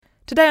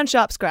Today on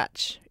Sharp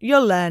Scratch,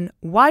 you'll learn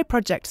why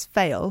projects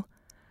fail,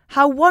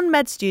 how one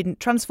med student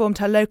transformed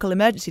her local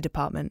emergency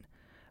department,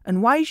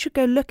 and why you should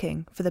go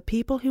looking for the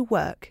people who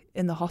work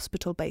in the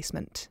hospital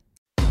basement.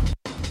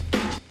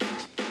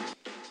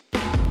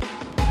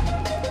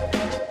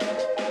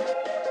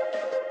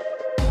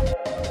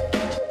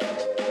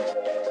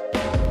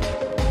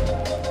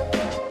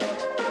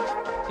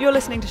 You're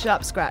listening to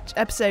Sharp Scratch,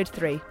 Episode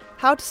 3,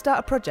 How to Start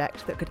a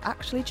Project That Could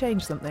Actually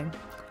Change Something.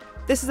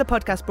 This is a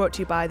podcast brought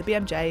to you by the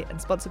BMJ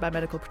and sponsored by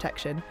Medical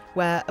Protection,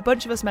 where a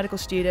bunch of us medical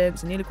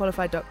students and newly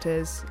qualified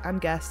doctors and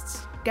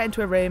guests get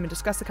into a room and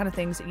discuss the kind of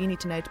things that you need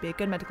to know to be a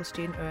good medical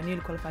student or a newly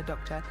qualified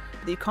doctor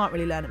that you can't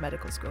really learn at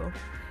medical school.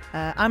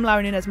 I'm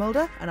Laura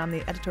Nunez-Mulder, and I'm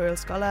the editorial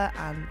scholar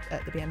and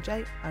at the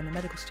BMJ. I'm a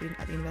medical student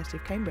at the University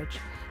of Cambridge.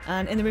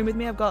 And in the room with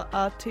me, I've got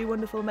our two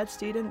wonderful med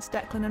students,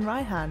 Declan and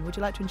Raihan. Would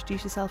you like to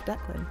introduce yourself,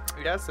 Declan?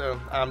 Yeah, so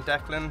I'm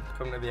Declan,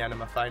 coming to the end of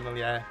my final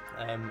year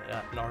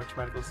at Norwich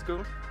Medical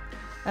School.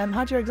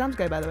 How'd your exams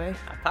go, by the way?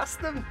 I passed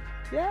them.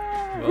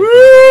 Yeah!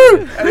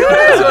 Woo! Anyone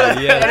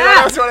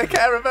else want to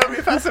care about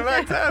me passing my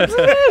exams?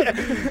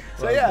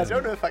 So yeah, I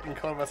don't know if I can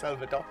call myself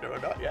a doctor or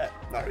not yet.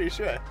 Not really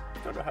sure.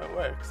 Don't know how it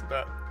works,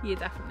 but... You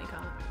definitely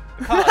can't.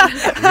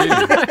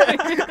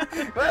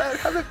 Well, I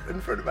have it in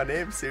front of my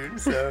name soon,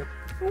 so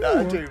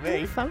that'll do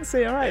me.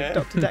 Fancy, all right, yeah.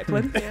 Dr.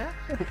 Declan. Yeah.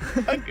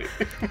 Thank you.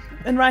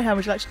 And Raihan,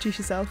 would you like to introduce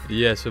yourself?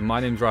 Yeah, so my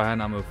name's Raihan.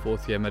 I'm a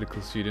fourth year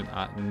medical student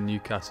at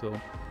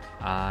Newcastle,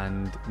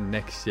 and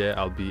next year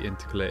I'll be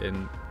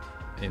integrating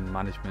in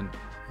management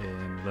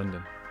in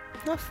London.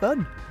 Oh,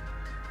 fun.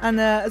 And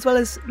as well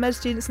as med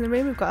students in the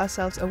room, we've got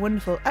ourselves a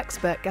wonderful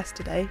expert guest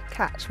today.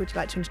 Kat, would you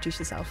like to introduce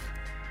yourself?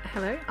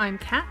 Hello, I'm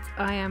Kat.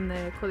 I am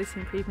the Quality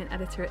Improvement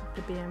Editor at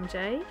the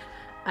BMJ.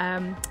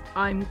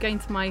 I'm going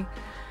to my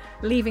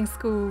leaving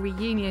school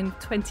reunion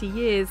 20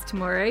 years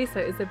tomorrow, so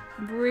it's a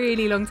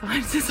really long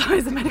time since I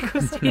was a medical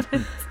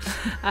student.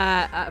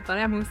 But I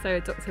am also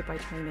a doctor by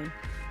training,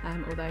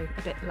 although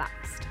a bit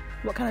lapsed.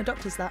 What kind of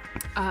doctor's that?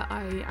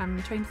 I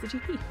am trained as a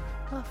GP.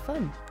 Oh,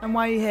 fun. And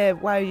why are you here?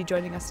 Why are you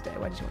joining us today?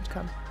 Why did you want to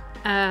come?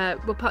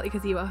 Well, partly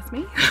because you asked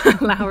me,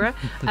 Laura,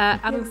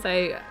 and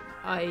also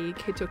I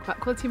could talk about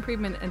quality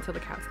improvement until the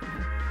cows come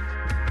home.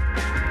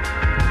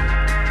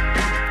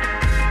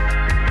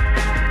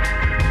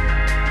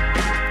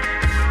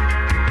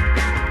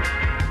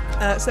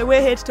 So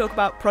we're here to talk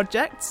about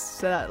projects,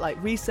 so that, like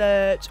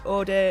research,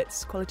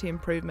 audits, quality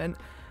improvement,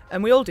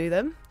 and we all do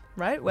them,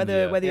 right?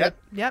 Whether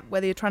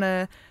you're trying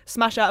to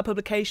smash out a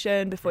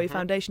publication before your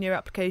foundation year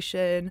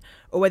application,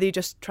 or whether you're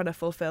just trying to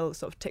fulfil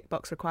sort of tick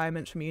box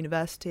requirements from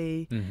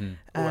university.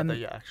 Or whether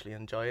you actually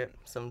enjoy it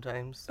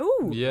sometimes.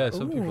 Ooh, yeah,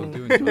 some people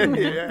do enjoy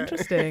it. Yeah.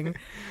 Interesting.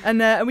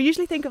 And we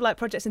usually think of like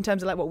projects in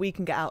terms of like what we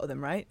can get out of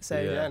them, right?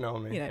 So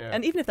normally,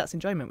 and even if that's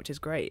enjoyment, which is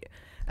great,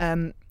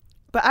 but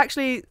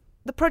actually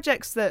the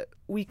projects that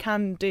we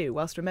can do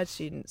whilst we're med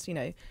students,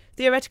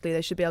 theoretically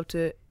they should be able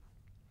to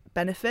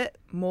benefit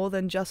more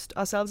than just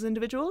ourselves as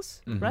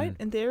individuals, right?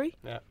 In theory,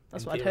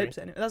 that's what I'd hope.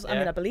 So I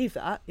mean, I believe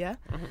that. Yeah.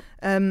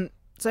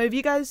 So have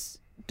you guys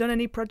done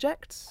any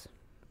projects?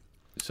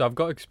 So I've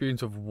got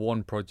experience of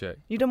one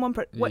project. You've done one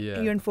project. Yeah.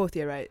 You're in fourth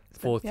year, right?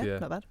 Fourth year.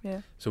 Not bad. Yeah.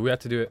 So we had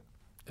to do it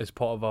as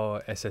part of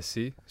our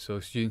SSC,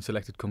 so student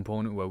selected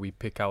component, where we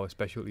pick our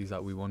specialties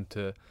that we want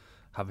to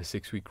have a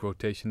 6-week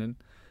rotation in,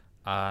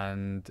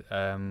 and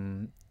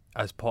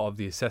as part of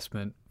the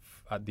assessment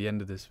at the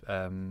end of this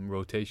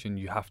rotation,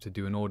 you have to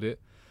do an audit.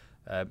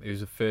 It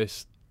was the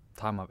first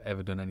time I've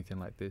ever done anything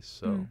like this,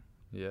 so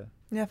yeah,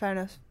 fair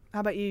enough. How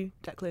about you,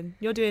 Declan?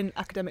 You're doing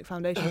academic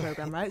foundation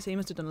program, right? So you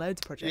must have done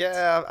loads of projects.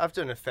 Yeah, I've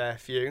done a fair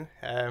few.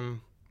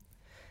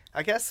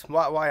 I guess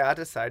why I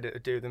decided to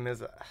do them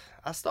is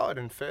I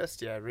started in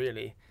first year,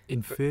 really.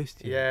 In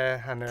first year?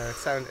 Yeah, I know.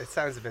 It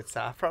sounds a bit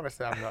sad. I promise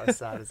that I'm not as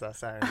sad as I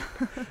sound.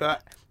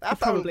 But I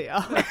probably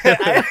are.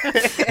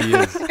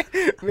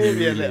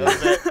 Maybe a little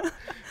bit.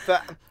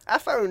 But I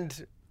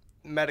found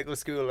medical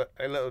school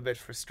a little bit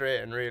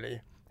frustrating,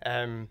 really,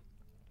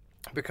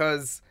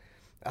 because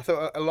I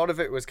thought a lot of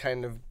it was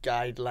kind of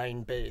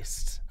guideline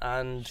based,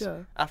 and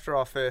after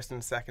our first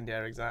and second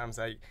year exams,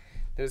 there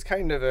was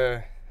kind of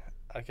a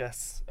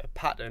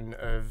pattern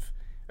of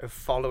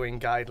following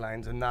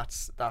guidelines, and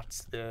that's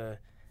the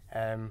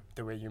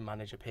way you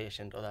manage a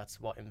patient, or that's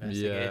what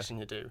investigation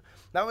you do.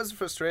 That was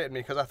frustrating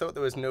me because I thought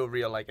there was no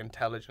real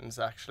intelligence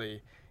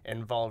actually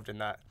involved in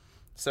that.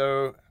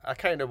 So I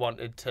kind of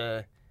wanted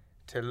to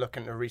look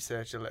into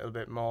research a little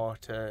bit more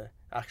to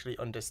actually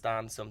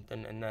understand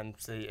something, and then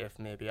see if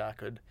maybe I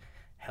could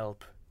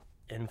help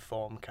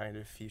inform kind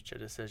of future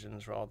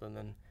decisions rather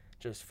than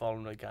just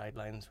following the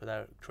guidelines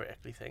without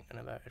critically thinking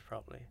about it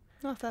properly.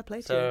 Oh, fair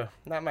play to you. So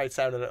that might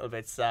sound a little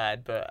bit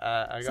sad, but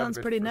I got sounds a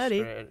bit pretty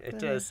nerdy. It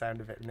does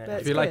sound a bit nerdy. But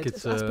I feel like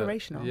it's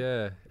aspirational.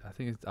 Yeah,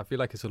 I feel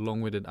like it's a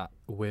long-winded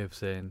way of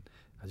saying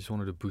I just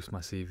wanted to boost my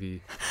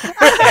CV.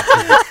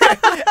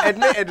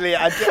 Admittedly,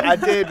 I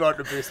did want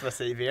to boost my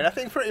CV, and I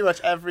think pretty much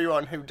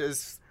everyone who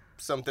does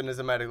something as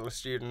a medical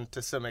student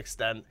to some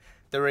extent,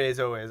 there is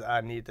always,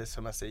 I need this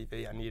for my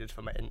CV, I need it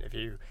for my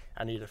interview,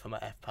 I need it for my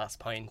FPass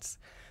points.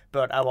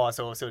 But I was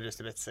also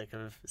just a bit sick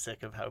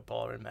of how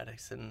boring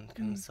medicine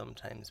can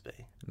sometimes be.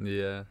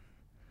 Yeah.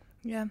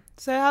 Yeah.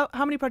 So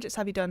how many projects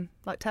have you done?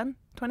 Like 10,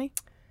 20?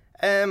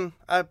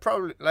 I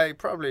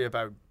probably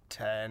about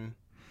 10.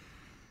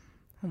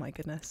 Oh my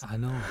goodness. I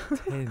know,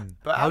 10.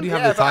 But how do you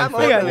have the time for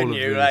all older of than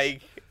you, these?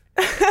 like.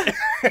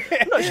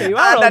 I'm not sure you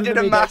are And older I did than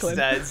a me, Declan.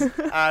 master's,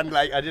 and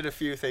like I did a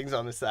few things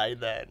on the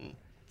side then.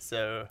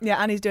 So Yeah,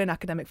 and he's doing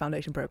academic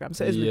foundation program,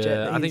 so it's legit. Yeah,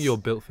 that I think he's- you're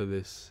built for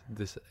this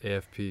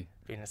AFP.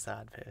 being a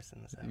sad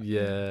person. So.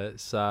 Yeah,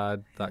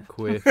 sad, that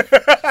quiff.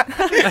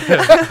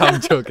 I'm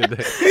joking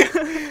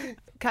there.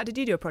 Kat, did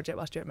you do a project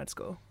whilst you were at med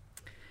school?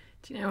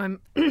 Do you know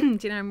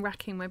I'm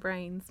racking my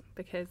brains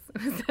because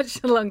it was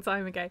such a long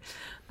time ago.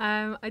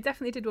 I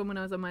definitely did one when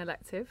I was on my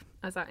elective.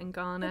 I was out in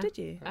Ghana. Oh, did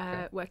you?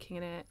 Working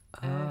in a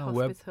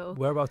Where, hospital.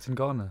 whereabouts in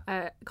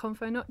Ghana?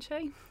 Confo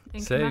Noche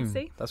in Same.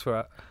 Kumasi. That's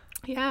where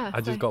Yeah.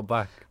 I just got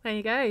back. There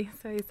you go.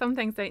 So some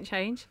things don't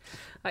change.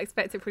 I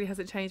expect it probably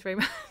hasn't changed very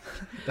much.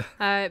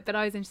 But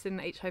I was interested in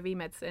HIV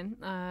medicine,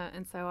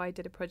 and so I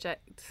did a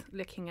project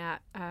looking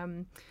at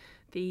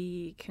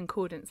the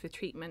concordance with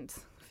treatment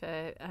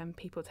for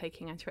people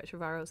taking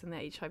antiretrovirals in the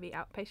HIV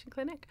outpatient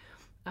clinic,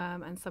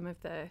 and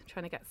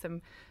trying to get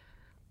some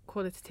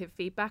qualitative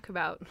feedback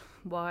about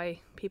why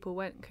people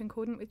weren't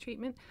concordant with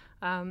treatment,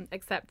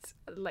 except,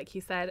 like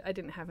you said, I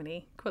didn't have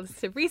any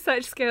qualitative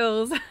research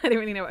skills. I didn't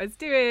really know what I was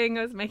doing.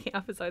 I was making it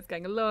up as I was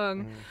going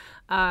along,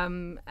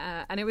 and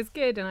it was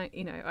good, and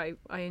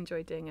I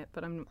enjoyed doing it,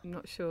 but I'm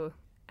not sure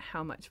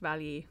how much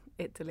value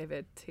it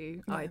delivered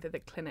to either the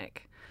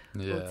clinic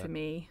or to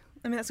me.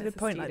 I mean, that's a good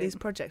point. Like, these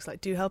projects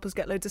do help us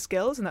get loads of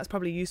skills, and that's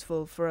probably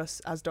useful for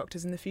us as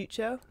doctors in the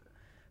future.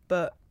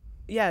 But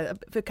yeah,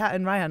 for Kat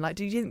and Ryan,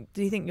 do you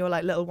think your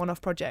little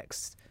one-off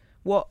projects,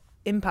 what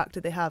impact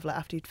did they have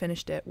after you'd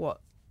finished it? What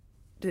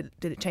did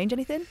it change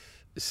anything?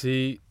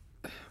 See,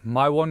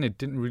 my one, it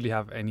didn't really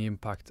have any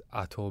impact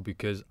at all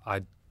because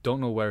I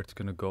don't know where it's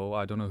going to go.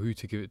 I don't know who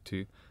to give it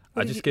to.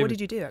 What did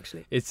you do,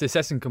 actually? It's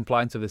assessing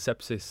compliance of the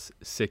Sepsis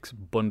 6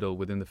 bundle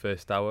within the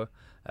first hour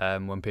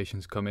when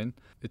patients come in.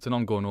 It's an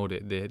ongoing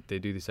audit. They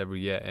do this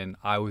every year. And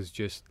I was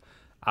just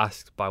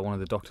asked by one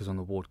of the doctors on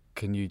the ward,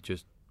 can you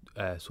just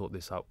sort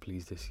this out,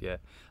 please, this year?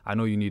 I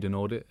know you need an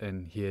audit,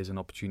 and here's an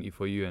opportunity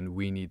for you, and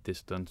we need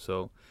this done.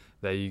 So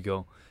there you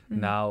go. Mm-hmm.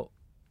 Now,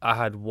 I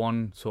had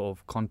one sort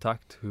of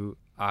contact who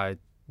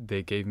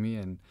they gave me,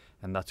 and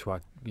that's who I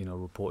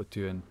reported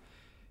to. And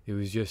it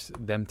was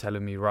just them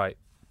telling me, right,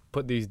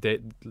 put these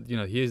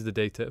here's the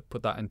data,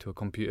 put that into a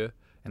computer,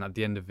 and at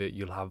the end of it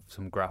you'll have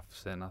some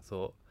graphs. And I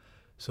thought,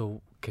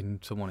 so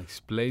can someone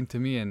explain to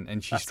me?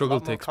 And she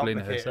struggled to explain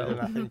it herself. And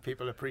I think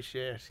people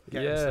appreciate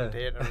getting some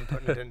data and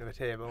putting it into a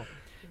table.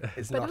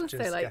 It's but not also,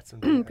 just get some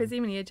data.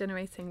 presumably you're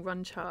generating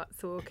run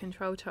charts or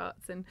control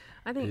charts, and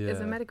I think as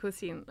a medical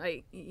student,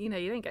 you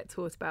don't get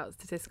taught about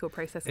statistical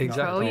process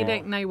control. You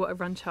don't know what a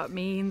run chart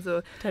means,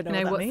 or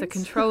what's the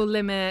control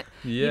limit.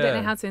 You don't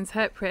know how to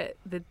interpret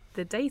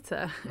the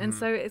data, and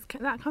so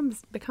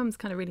becomes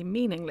kind of really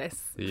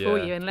meaningless for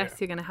you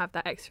unless you're going to have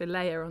that extra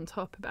layer on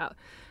top about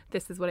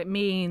this is what it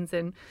means,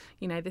 and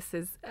this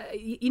is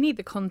you need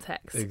the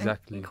context.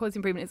 Exactly. And quality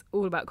improvement is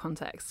all about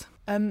context.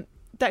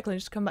 Declan,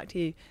 just to come back to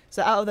you.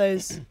 So out of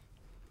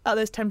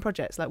those 10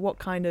 projects, what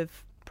kind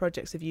of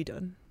projects have you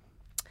done?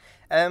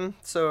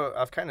 So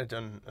I've kind of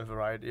done a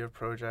variety of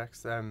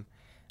projects.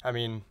 I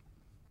mean,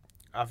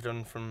 I've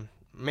done from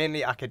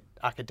mainly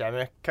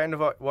academic, kind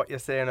of what you're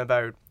saying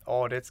about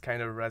audits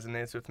kind of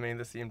resonates with me.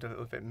 They seemed a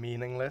little bit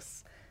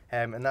meaningless,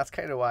 and that's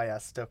kind of why I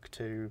stuck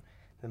to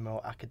the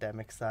more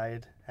academic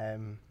side.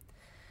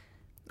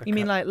 You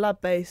mean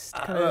lab-based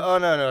kind of? Oh,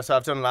 no. So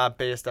I've done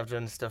lab-based, I've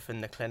done stuff in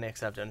the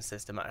clinics, I've done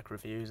systematic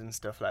reviews and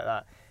stuff like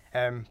that.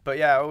 But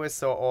yeah, I always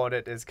saw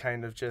audit as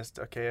kind of just,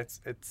 okay, it's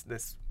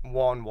this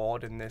one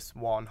ward in this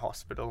one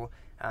hospital,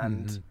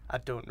 and I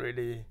don't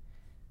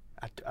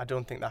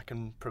think that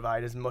can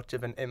provide as much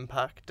of an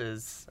impact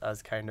as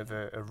kind of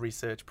a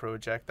research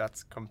project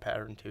that's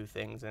comparing two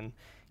things and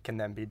can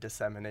then be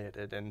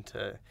disseminated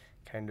into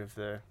kind of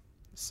the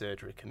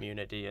surgery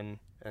community and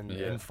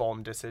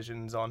inform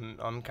decisions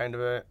on kind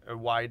of a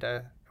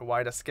wider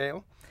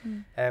scale.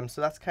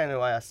 So that's kind of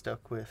why I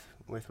stuck with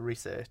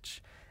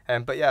research.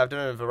 But yeah, I've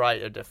done a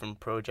variety of different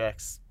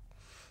projects.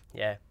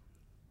 Yeah.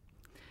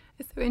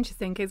 It's so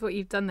interesting because what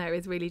you've done there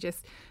is really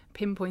just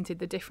pinpointed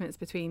the difference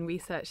between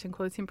research and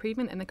quality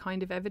improvement and the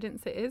kind of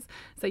evidence it is.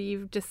 So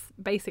you've just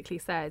basically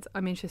said,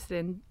 I'm interested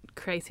in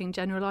creating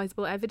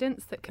generalizable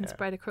evidence that can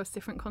spread across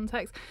different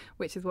contexts,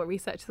 which is what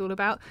research is all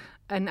about.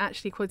 And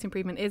actually quality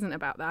improvement isn't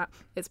about that.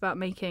 It's about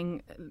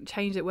making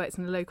change that works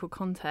in the local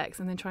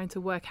context and then trying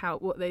to work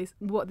out what the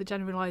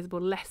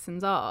generalizable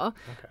lessons are,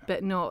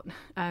 but not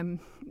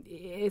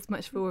it's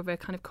much more of a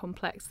kind of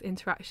complex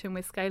interaction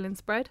with scale and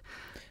spread.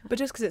 But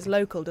just because it's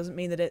local doesn't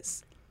mean that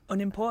it's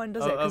unimportant,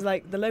 does it? Because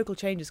the local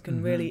changes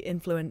can really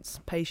influence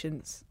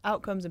patients'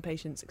 outcomes and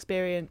patients'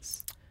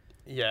 experience.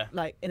 Yeah.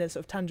 In a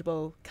sort of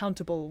tangible,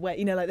 countable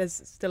way.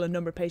 There's still a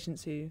number of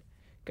patients who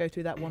go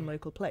through that one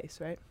local place,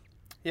 right?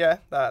 Yeah,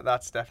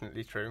 that's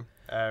definitely true.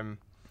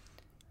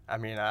 I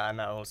mean, and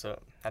I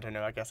also, I don't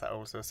know, I guess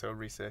so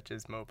research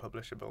is more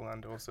publishable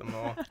and also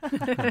more...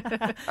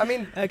 I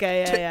mean,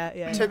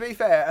 okay, to be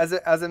fair,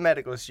 as a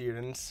medical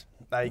student,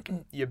 like,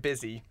 you're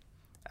busy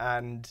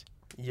and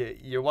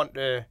you want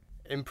to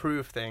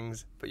improve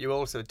things, but you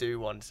also do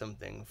want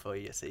something for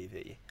your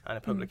CV, and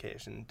a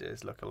publication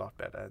does look a lot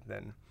better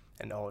than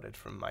an audit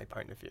from my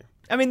point of view.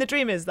 I mean, the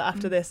dream is that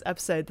after this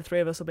episode, the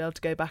three of us will be able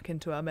to go back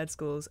into our med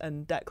schools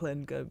and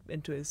Declan go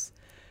into his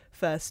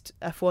first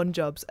F1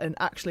 jobs and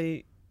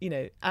actually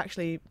be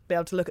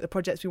able to look at the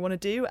projects we want to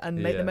do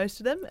and make the most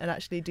of them and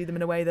actually do them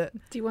in a way that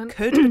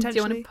could potentially... Do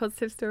you want a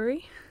positive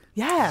story?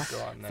 Yeah.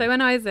 Go on, then. So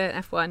when I was at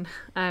F1,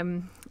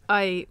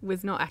 I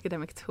was not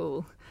academic at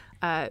all.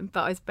 But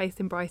I was based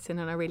in Brighton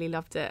and I really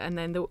loved it. And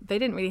then they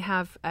didn't really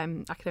have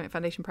academic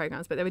foundation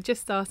programmes, but they were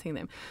just starting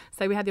them.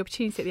 So we had the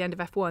opportunity at the end of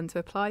F1 to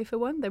apply for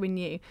one. They were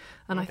new.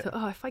 And I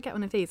thought, if I get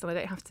one of these and I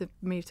don't have to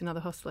move to another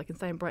hostel, I can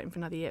stay in Brighton for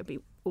another year, it'd be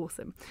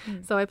awesome.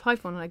 So I applied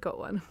for one and I got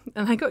one.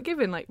 And I got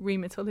given like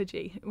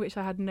rheumatology, which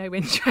I had no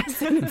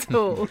interest in at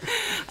all.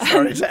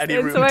 Sorry to any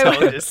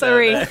rheumatologists.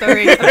 Sorry.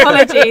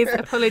 Apologies,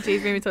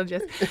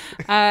 rheumatologist.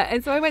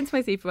 And so I went to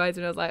my supervisor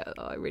and I was like,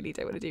 I really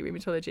don't want to do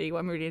rheumatology. What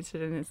I'm really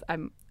interested in is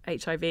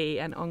HIV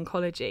and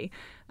oncology.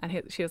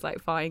 And she was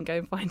like, fine, go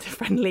and find a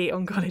friendly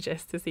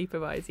oncologist to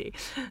supervise you.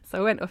 So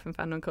I went off and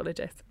found an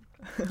oncologist.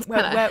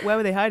 Where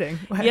were they hiding?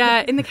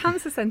 Yeah, in the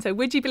cancer centre.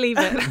 Would you believe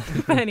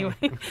it? But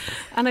anyway,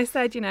 and I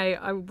said,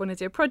 I want to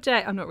do a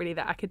project. I'm not really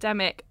that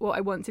academic. What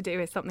I want to do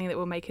is something that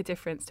will make a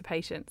difference to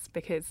patients,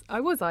 because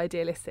I was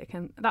idealistic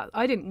and that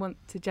I didn't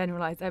want to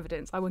generalise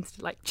evidence. I wanted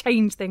to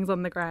change things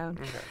on the ground.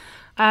 Okay.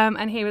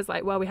 And he was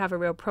like, well, we have a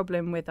real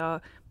problem with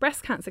our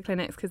breast cancer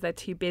clinics because they're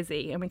too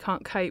busy and we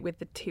can't cope with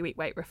the 2-week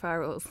wait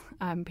referrals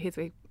because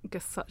we've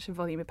got such a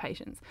volume of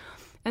patients.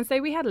 And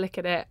so we had a look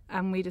at it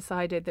and we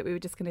decided that we were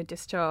just going to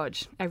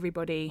discharge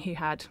everybody who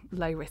had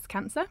low risk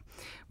cancer,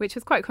 which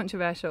was quite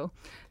controversial.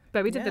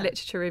 But we did the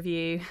literature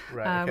review.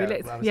 Right, we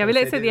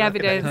looked at the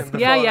evidence. We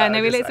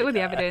looked at all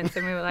the evidence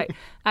and we were like,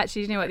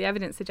 actually, you know what? The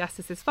evidence suggests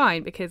this is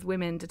fine because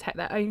women detect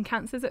their own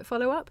cancers at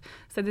follow-up.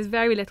 So there's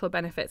very little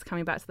benefits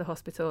coming back to the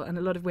hospital, and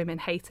a lot of women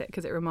hate it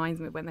because it reminds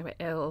them of when they were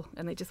ill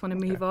and they just want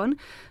to move on,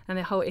 and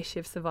the whole issue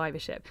of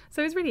survivorship.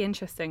 So it was really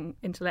interesting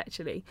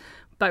intellectually,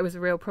 but it was a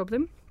real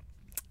problem.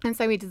 And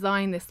so we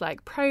designed this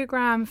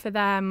program for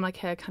them,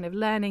 like a kind of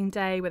learning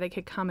day where they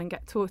could come and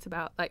get taught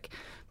about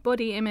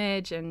body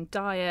image and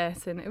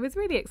diet, and it was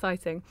really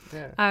exciting.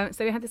 So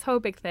we had this whole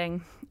big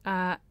thing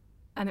and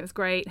it was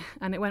great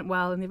and it went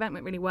well and the event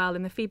went really well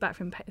and the feedback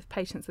from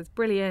patients was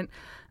brilliant,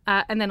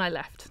 and then I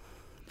left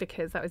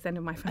because that was the end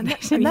of my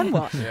foundation. And then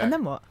what? And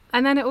then what?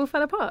 And then it all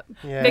fell apart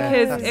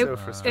because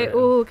it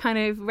all kind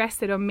of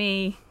rested on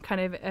me,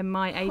 kind of in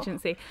my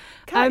agency.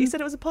 Kat, you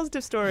said it was a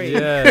positive story.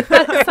 Yeah,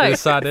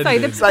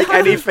 it's like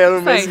any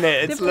film, isn't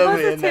it? It's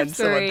lovely and then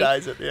someone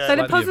dies at the end. So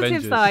the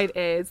positive side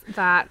is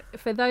that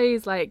for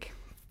those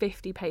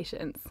 50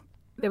 patients,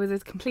 there was a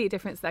complete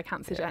difference to their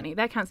cancer journey.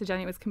 Their cancer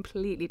journey was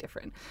completely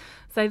different.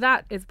 So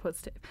that is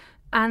positive.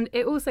 And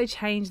it also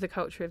changed the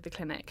culture of the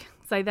clinic.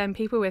 So then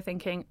people were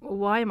thinking, well,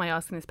 why am I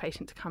asking this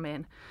patient to come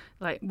in?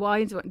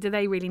 Why do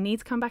they really need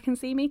to come back and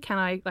see me? Can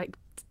I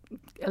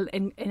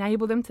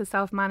enable them to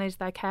self-manage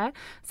their care?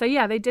 So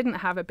they didn't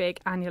have a big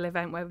annual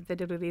event where they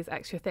did all these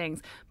extra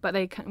things, but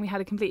we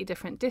had a completely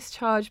different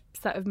discharge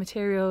set of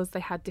materials. They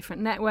had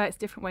different networks,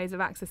 different ways of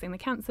accessing the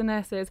cancer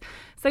nurses.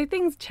 So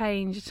things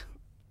changed,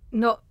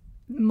 not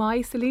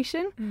my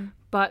solution,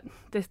 but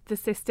the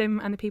system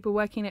and the people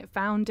working it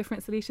found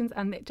different solutions,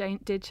 and it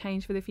did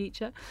change for the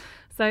future.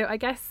 So I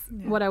guess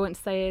what I want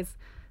to say is,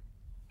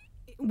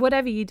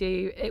 whatever you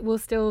do, it will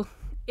still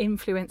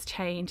influence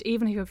change,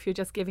 even if you're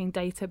just giving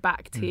data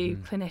back to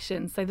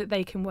clinicians so that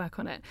they can work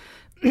on it.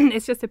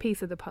 It's just a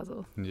piece of the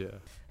puzzle.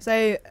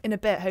 So in a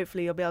bit,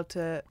 hopefully you'll be able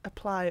to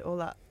apply all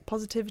that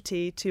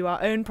positivity to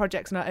our own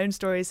projects and our own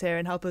stories here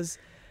and help us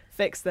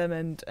fix them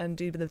and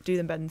do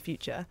them better in the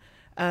future.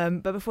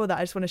 But before that,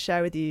 I just want to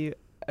share with you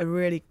a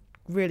really,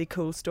 really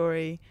cool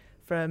story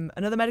from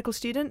another medical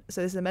student.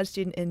 So this is a med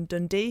student in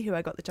Dundee who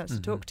I got the chance to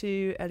talk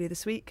to earlier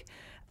this week.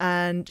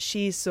 And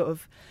she's sort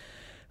of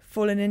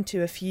fallen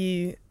into a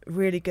few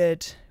really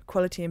good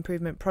quality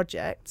improvement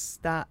projects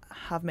that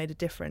have made a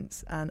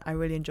difference. And I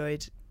really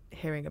enjoyed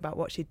hearing about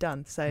what she'd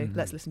done. So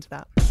let's listen to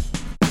that.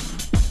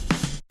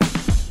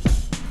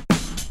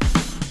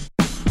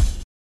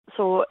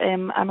 So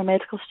I'm a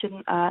medical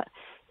student at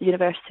the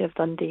University of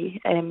Dundee.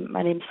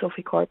 My name's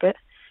Sophie Corbett,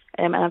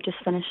 and I've just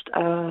finished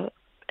a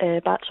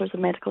Bachelor's of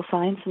Medical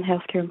Science in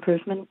Healthcare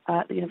Improvement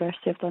at the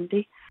University of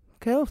Dundee.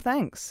 Cool,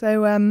 thanks.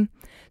 So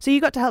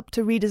you got to help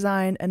to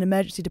redesign an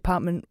emergency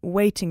department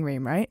waiting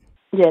room, right?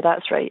 Yeah,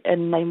 that's right,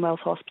 in Ninewells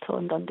Hospital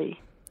in Dundee.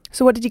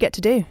 So what did you get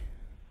to do?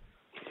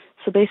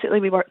 So basically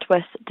we worked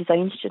with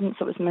design students.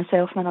 It was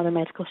myself and another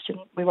medical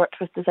student. We worked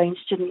with design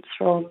students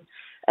from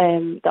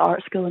the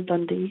art school in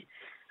Dundee,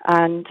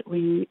 and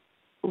we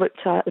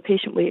looked at the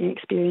patient waiting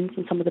experience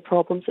and some of the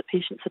problems that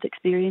patients had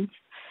experienced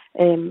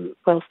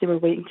whilst they were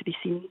waiting to be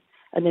seen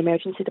in the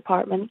emergency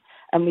department.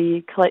 and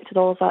we collected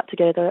all of that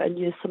together and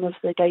used some of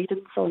the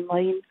guidance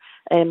online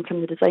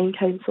from the Design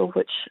Council,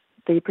 which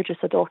they produce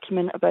a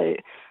document about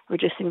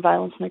reducing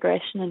violence and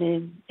aggression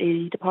in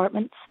AE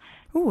departments.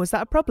 Oh, was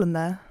that a problem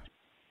there?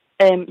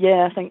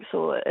 Yeah, I think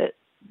so.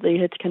 They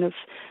had kind of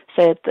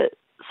said that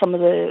some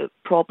of the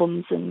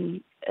problems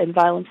in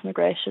violence and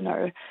aggression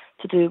are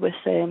to do with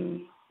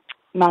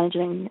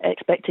managing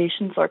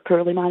expectations or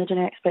poorly managing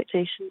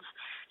expectations.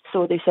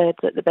 So they said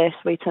that the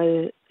best way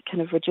to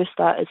kind of reduce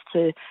that is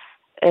to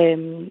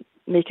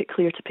make it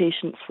clear to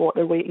patients what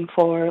they're waiting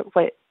for,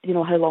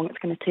 how long it's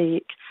going to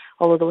take,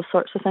 all of those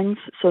sorts of things.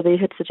 So they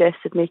had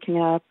suggested making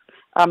a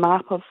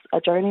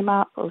journey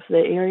map of the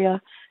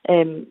area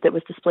that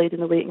was displayed in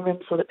the waiting room,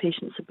 so that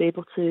patients would be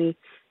able to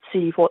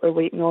see what they're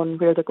waiting on,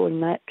 where they're going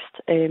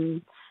next,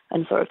 and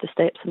sort of the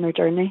steps in their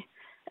journey.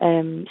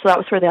 So that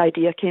was where the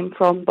idea came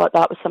from, but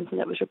that was something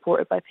that was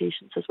reported by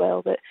patients as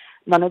well, that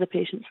none of the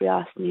patients we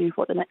asked knew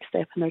what the next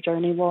step in their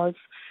journey was.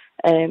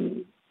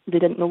 They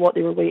didn't know what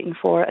they were waiting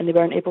for, and they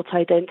weren't able to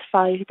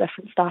identify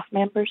different staff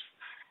members.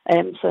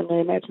 So in the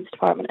emergency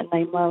department in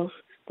Ninewells,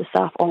 the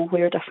staff all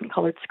wear different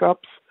coloured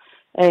scrubs,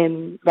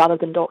 rather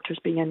than doctors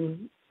being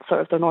in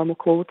sort of their normal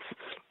clothes.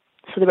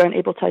 So they weren't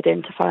able to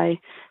identify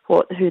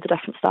who the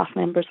different staff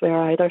members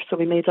were either. So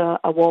we made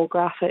a wall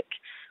graphic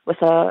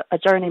with a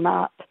journey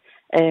map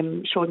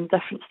showing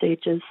different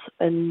stages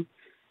in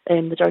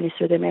the journey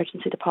through the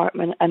emergency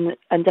department and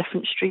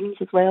different streams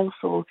as well.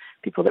 So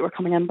people that were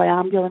coming in by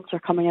ambulance or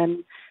coming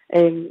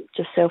in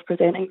just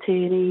self-presenting to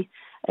A&E,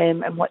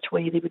 and which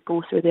way they would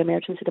go through the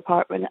emergency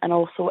department, and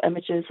also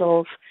images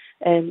of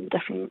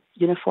different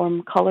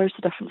uniform colours,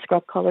 different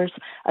scrub colours,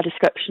 a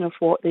description of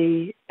what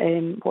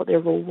their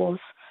role was,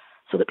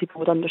 so that people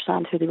would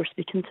understand who they were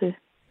speaking to.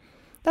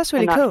 That's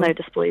really cool. And that's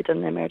now displayed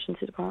in the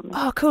emergency department.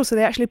 Oh, cool. So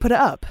they actually put it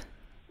up?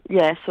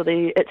 Yeah, so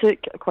it took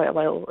quite a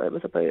while. It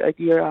was about a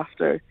year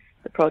after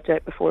the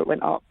project before it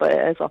went up, but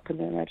it is up in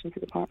the emergency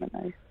department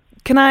now.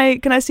 Can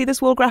I see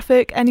this wall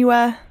graphic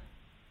anywhere?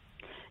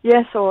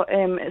 Yeah, so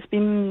it's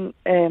been,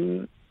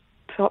 I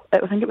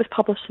think it was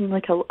published in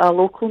like a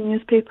local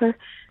newspaper,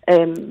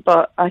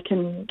 but I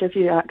can give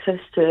you access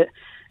to it.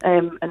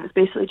 And it's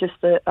basically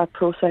just a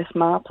process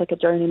map, like a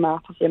journey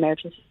map of the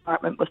emergency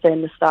department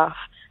within the staff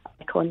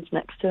icons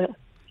next to it.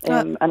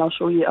 And I'll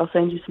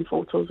send you some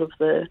photos of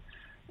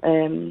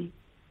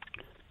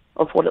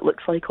of what it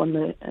looks like on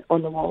the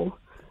wall.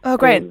 Oh,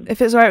 great!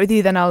 If it's all right with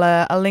you, then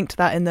I'll link to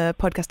that in the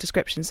podcast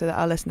description so that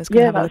our listeners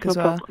can have a look as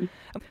well. Problem.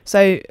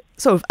 So,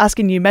 sort of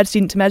asking you, med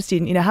student to med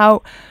student,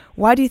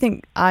 why do you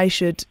think I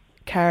should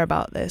care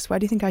about this? Why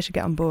do you think I should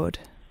get on board?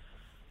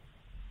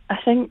 I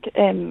think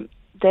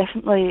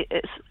definitely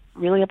it's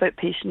really about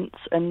patients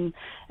and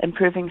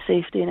improving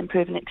safety and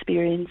improving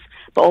experience,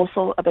 but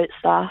also about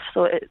staff.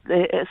 So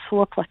it's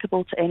so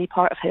applicable to any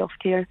part of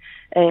healthcare,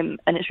 and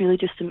it's really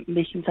just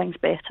making things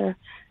better.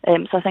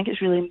 So I think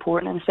it's really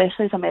important, and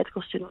especially as a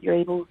medical student,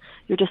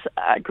 you're just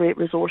a great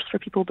resource for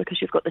people because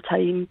you've got the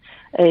time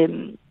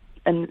and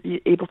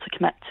you're able to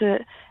commit to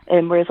it.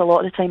 Whereas a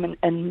lot of the time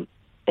in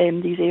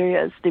these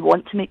areas, they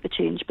want to make the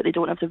change, but they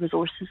don't have the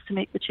resources to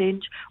make the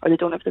change, or they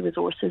don't have the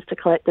resources to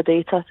collect the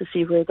data to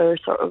see where they're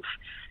sort of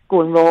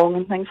going wrong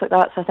and things like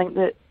that. So I think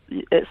that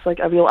it's like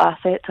a real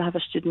asset to have a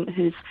student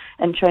who's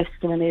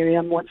interested in an area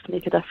and wants to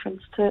make a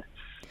difference to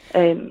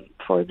it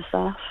for the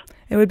staff.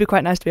 It would be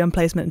quite nice to be on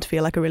placement and to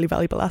feel like a really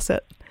valuable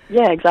asset.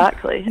 Yeah,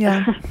 exactly.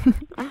 Yeah.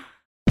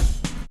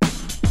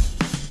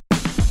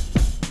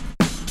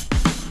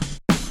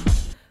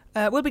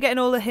 We'll be getting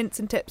all the hints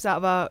and tips out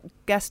of our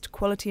guest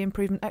quality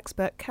improvement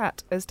expert,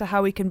 Kat, as to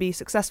how we can be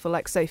successful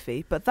like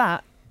Sophie, but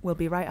that will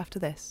be right after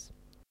this.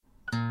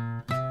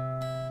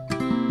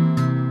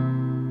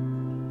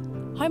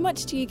 How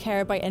much do you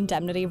care about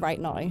indemnity right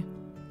now?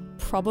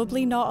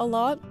 Probably not a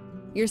lot.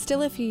 You're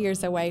still a few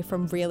years away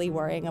from really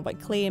worrying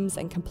about claims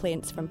and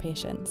complaints from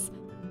patients.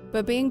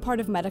 But being part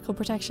of medical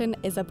protection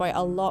is about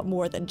a lot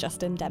more than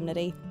just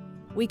indemnity.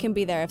 We can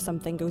be there if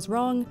something goes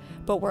wrong,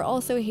 but we're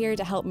also here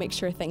to help make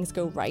sure things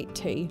go right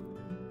too.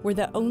 We're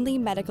the only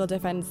medical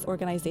defence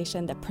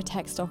organisation that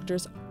protects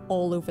doctors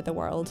all over the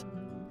world.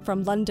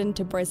 From London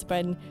to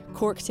Brisbane,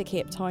 Cork to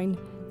Cape Town,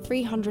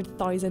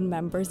 300,000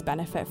 members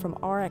benefit from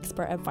our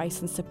expert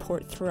advice and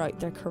support throughout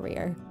their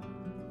career.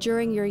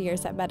 During your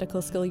years at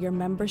medical school, your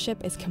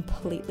membership is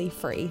completely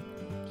free.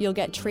 You'll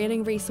get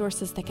training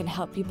resources that can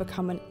help you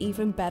become an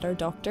even better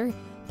doctor,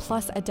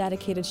 plus a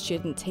dedicated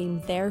student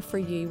team there for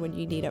you when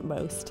you need it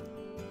most.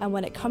 And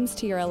when it comes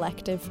to your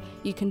elective,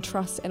 you can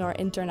trust in our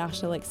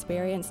international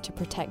experience to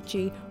protect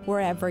you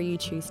wherever you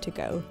choose to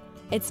go.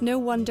 It's no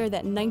wonder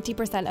that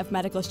 90% of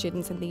medical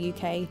students in the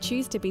UK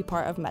choose to be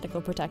part of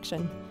medical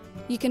protection.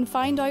 You can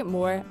find out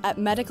more at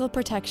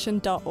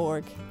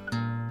medicalprotection.org.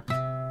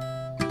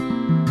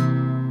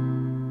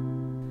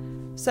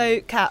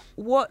 So, Kat,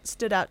 what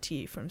stood out to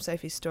you from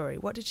Sophie's story?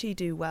 What did she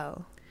do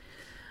well?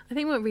 I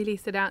think what really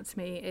stood out to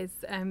me is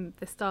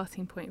the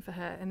starting point for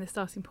her, and the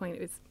starting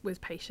point was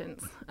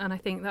patients. And I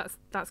think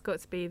that's got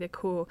to be the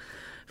core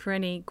for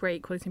any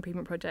great quality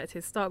improvement project,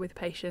 is start with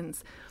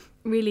patients,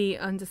 really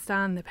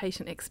understand the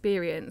patient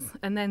experience,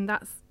 and then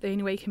that's the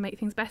only way you can make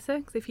things better.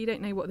 Because if you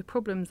don't know what the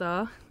problems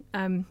are,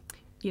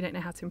 you don't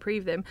know how to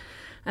improve them.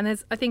 And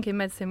I think in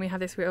medicine we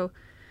have this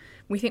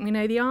we think we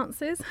know the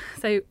answers.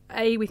 So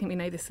A, we think we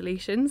know the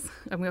solutions,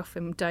 and we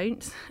often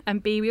don't.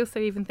 And B, we also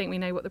even think we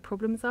know what the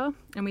problems are,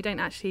 and we don't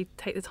actually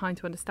take the time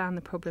to understand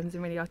the problems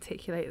and really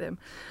articulate them.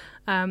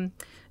 I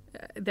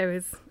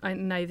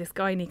know this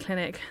gynae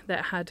clinic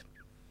that had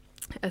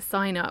a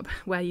sign up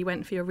where you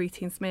went for your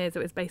routine smears. It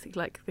was basically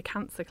like the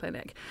cancer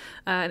clinic,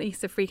 and it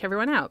used to freak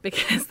everyone out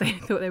because they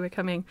thought they were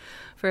coming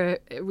for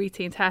a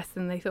routine test,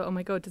 and they thought, oh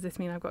my god, does this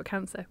mean I've got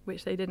cancer?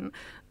 Which they didn't.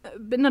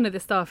 But none of the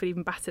staff had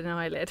even batted an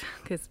eyelid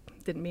because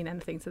it didn't mean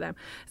anything to them.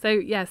 So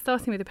yeah,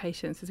 starting with the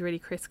patients is really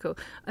critical.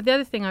 The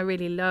other thing I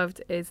really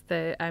loved is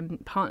the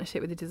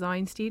partnership with the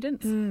design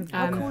students.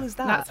 How cool is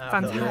that? That's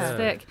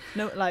fantastic.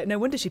 No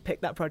wonder she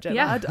picked that project.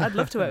 Yeah. I'd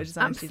love to work with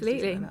design students.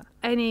 Absolutely. Like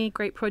any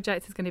great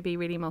project is going to be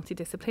really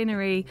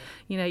multidisciplinary.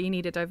 You know, you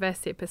need a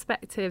diversity of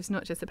perspectives,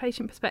 not just the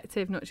patient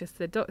perspective, not just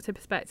the doctor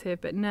perspective,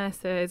 but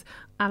nurses,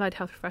 allied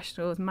health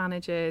professionals,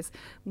 managers,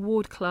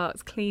 ward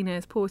clerks,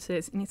 cleaners,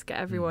 porters. You need to get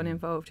everyone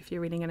involved if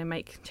you're really going to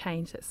make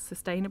change that's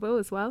sustainable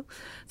as well.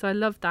 So I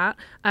love that.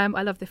 I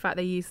love the fact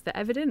they use the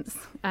evidence.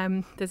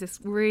 There's this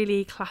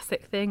really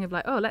classic thing of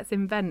like, oh, let's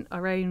invent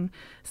our own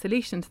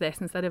solution to this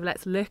instead of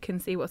let's look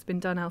and see what's been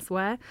done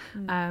elsewhere.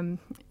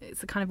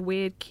 It's a kind of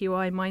weird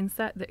QI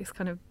mindset that is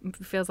kind of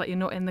feels like you're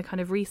not in the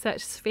kind of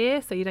research sphere,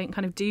 so you don't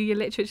kind of do your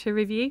literature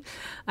review.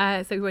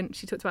 So when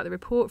she talked about the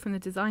report from the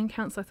Design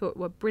Council, I thought,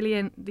 well,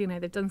 brilliant. You know,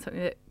 they've done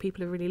something that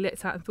people have really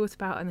looked at and thought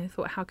about, and they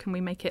thought, how can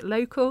we make it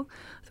local?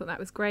 I thought that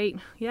was great.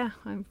 Yeah,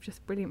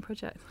 just brilliant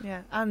project.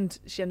 Yeah, and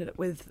she ended up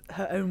with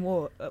her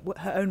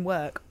own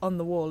work on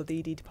the wall of the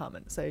ED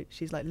department. So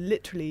she's like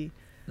literally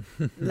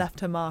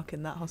left her mark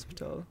in that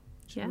hospital.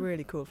 Which is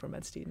really cool for a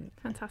med student.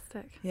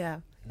 Fantastic.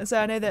 Yeah. And so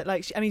I know that,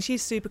 like,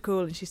 she's super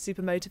cool and she's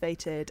super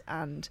motivated,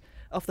 and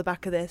off the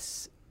back of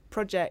this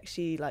project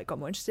she like got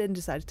more interested and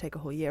decided to take a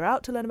whole year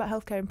out to learn about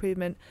healthcare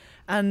improvement.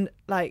 And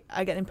like,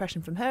 I get an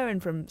impression from her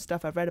and from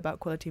stuff I've read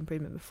about quality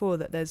improvement before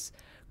that there's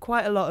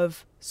quite a lot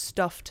of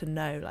stuff to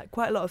know, like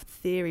quite a lot of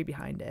theory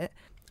behind it.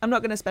 I'm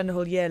not going to spend a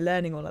whole year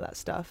learning all of that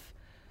stuff,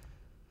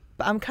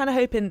 but I'm kind of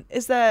hoping,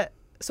 is there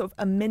sort of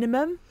a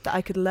minimum that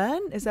I could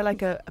learn? Is there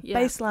like a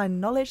baseline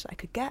knowledge that I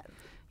could get?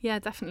 Yeah,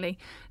 definitely.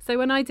 So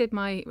when I did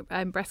my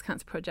breast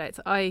cancer project,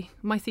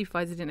 my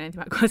supervisor didn't know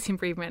anything about quality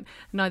improvement,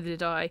 neither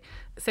did I.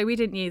 So we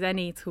didn't use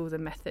any tools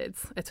and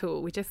methods at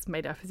all. We just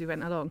made it up as we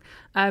went along.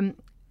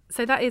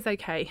 So that is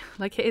okay.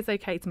 Like, it is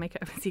okay to make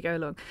it up as you go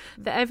along.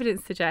 The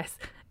evidence suggests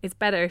it's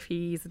better if you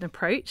use an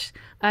approach.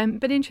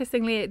 But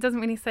interestingly, it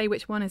doesn't really say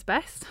which one is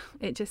best.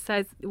 It just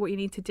says what you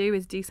need to do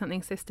is do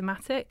something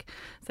systematic.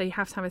 So you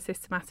have to have a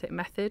systematic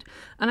method.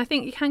 And I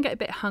think you can get a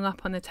bit hung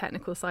up on the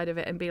technical side of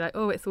it and be like,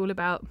 oh, it's all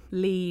about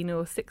lean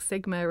or Six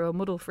Sigma or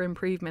model for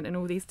improvement and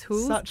all these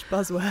tools. Such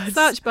buzzwords.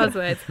 Such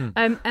buzzwords.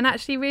 And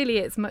actually, really,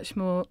 it's much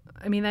more,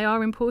 I mean, they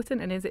are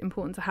important. And is it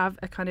important to have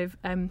a kind of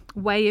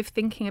way of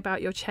thinking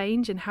about your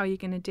change and how you're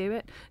going to do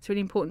it? It's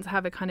really important to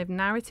have a kind of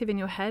narrative in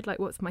your head, like,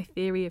 what's my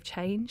theory of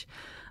change?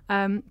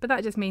 But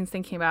that just means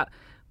thinking about,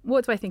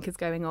 what do I think is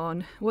going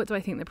on? What do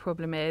I think the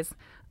problem is?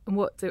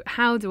 And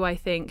how do I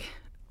think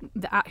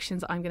the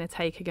actions that I'm going to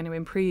take are going to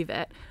improve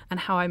it? And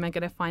how am I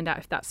going to find out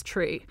if that's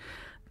true?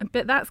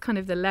 But that's kind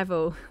of the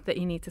level that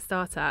you need to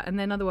start at. And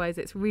then otherwise,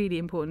 it's really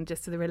important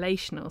just to the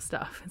relational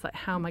stuff. It's like,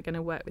 how am I going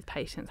to work with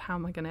patients? How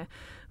am I going to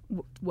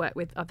work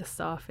with other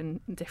staff and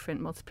different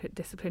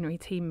multidisciplinary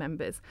team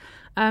members?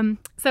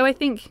 So I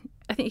think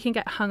you can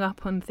get hung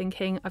up on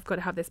thinking, I've got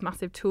to have this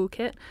massive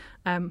toolkit,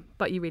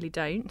 but you really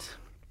don't.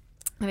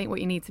 I think what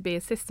you need to be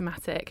is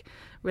systematic,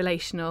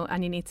 relational,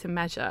 and you need to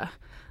measure,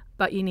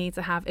 but you need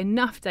to have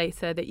enough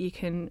data that you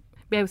can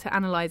be able to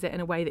analyse it in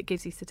a way that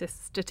gives you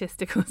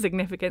statistical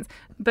significance,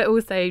 but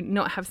also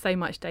not have so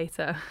much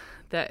data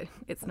that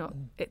it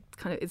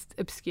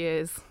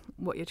obscures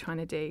what you're trying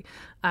to do,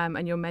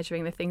 and you're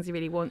measuring the things you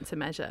really want to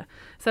measure.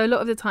 So a lot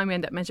of the time we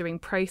end up measuring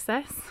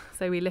process.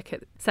 So we look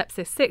at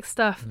sepsis 6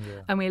 stuff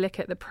and we look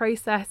at the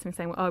process and we're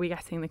saying, well, are we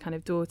getting the kind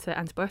of door to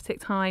antibiotic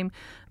time?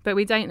 But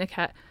we don't look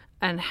at,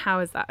 and how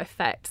does that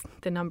affect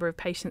the number of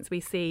patients we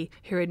see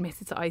who are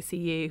admitted to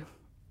ICU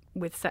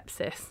with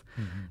sepsis.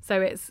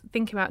 So it's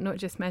thinking about not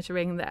just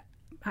measuring the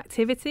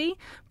activity,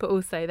 but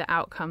also the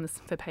outcomes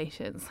for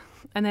patients.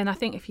 And then I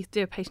think if you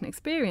do a patient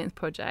experience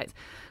project,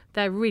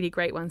 they're really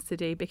great ones to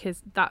do,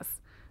 because that's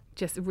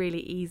just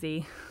really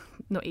easy,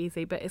 not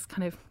easy, but it's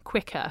kind of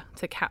quicker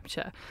to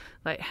capture,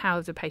 like,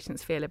 how do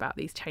patients feel about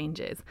these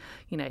changes?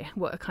 You know,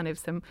 what are kind of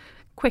some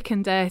quick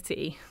and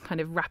dirty kind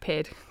of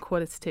rapid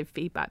qualitative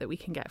feedback that we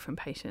can get from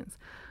patients.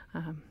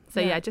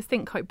 Just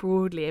think quite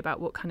broadly about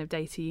what kind of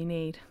data you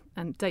need,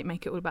 and don't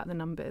make it all about the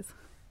numbers.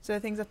 So the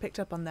things I've picked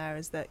up on there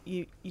is that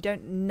you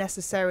don't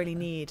necessarily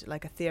need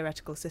like a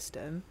theoretical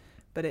system,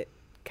 but it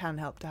can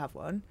help to have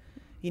one.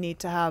 You need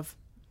to have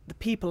the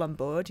people on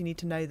board. You need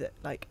to know that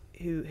like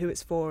who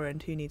it's for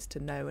and who needs to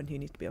know and who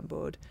needs to be on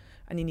board.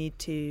 And you need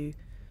to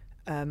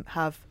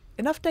have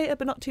enough data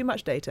but not too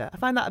much data. I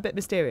find that a bit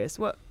mysterious.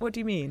 What do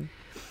you mean?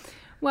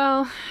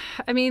 Well,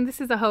 I mean, this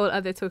is a whole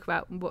other talk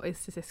about what is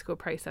statistical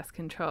process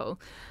control.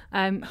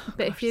 But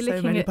if you're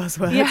looking at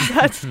buzzwords,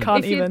 I just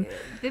can't even.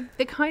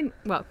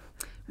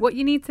 What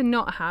you need to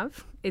not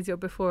have is your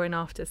before and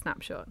after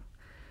snapshot,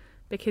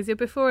 because your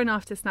before and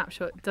after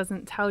snapshot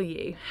doesn't tell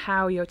you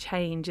how your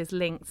change is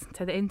linked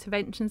to the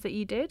interventions that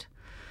you did.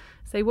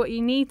 So what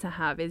you need to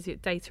have is your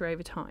data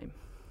over time.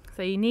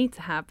 So you need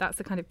to have, that's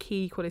the kind of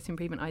key quality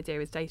improvement idea,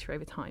 is data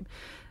over time.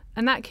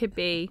 And that could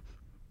be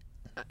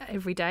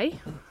every day.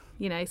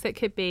 So it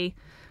could be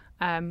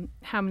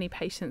how many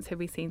patients have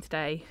we seen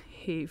today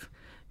who've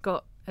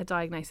got a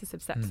diagnosis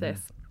of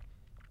sepsis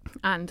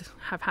and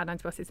have had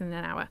antibiotics in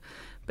an hour.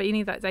 But you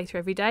need that data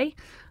every day.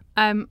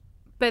 But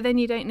then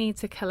you don't need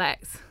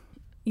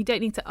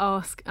to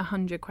ask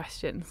 100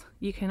 questions.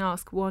 You can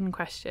ask one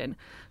question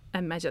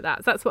and measure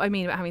that. So that's what I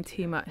mean about having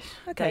too much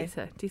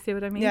data. Do you see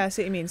what I mean? Yeah, I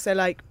see what you mean. So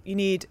like you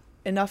need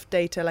enough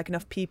data, like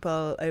enough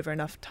people over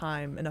enough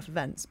time, enough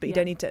events, but you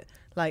don't need to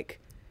like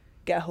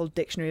get a whole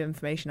dictionary of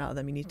information out of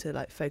them. You need to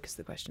like focus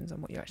the questions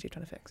on what you're actually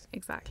trying to fix.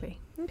 Exactly.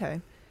 Okay.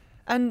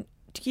 And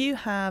do you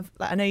have,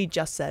 like, I know you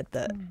just said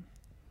that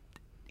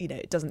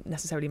it doesn't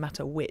necessarily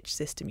matter which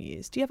system you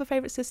use. Do you have a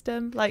favourite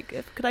system? Like,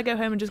 could I go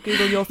home and just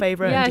Google your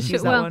favourite and just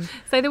use that one?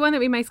 So the one that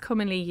we most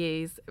commonly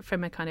use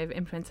from a kind of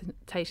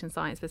implementation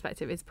science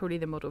perspective is probably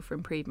the Model for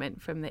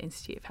Improvement from the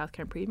Institute of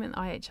Healthcare Improvement,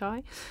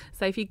 IHI.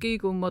 So if you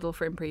Google Model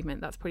for Improvement,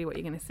 that's probably what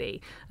you're going to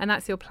see. And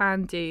that's your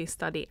plan, do,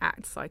 study,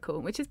 act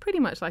cycle, which is pretty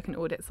much like an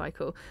audit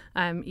cycle.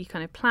 You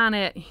kind of plan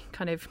it, you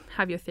kind of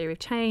have your theory of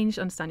change,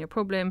 understand your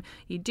problem,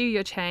 you do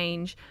your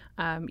change,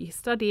 you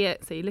study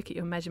it, so you look at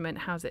your measurement,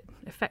 how's it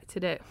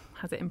affected it,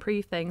 has it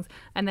improved things,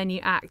 and then you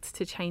act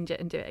to change it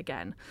and do it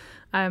again.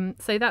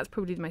 So that's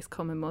probably the most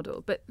common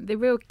model. But the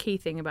real key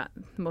thing about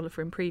the Model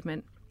for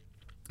Improvement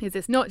is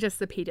it's not just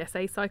the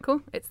PDSA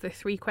cycle, it's the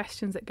 3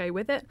 questions that go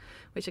with it,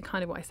 which are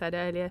kind of what I said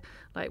earlier,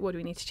 like what do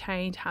we need to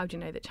change, how do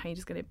you know that change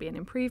is going to be an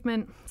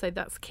improvement? So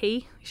that's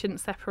key. You shouldn't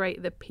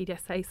separate the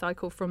PDSA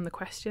cycle from the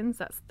questions.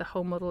 That's the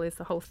whole model, is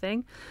the whole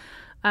thing.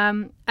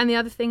 And the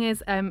other thing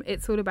is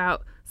it's all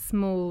about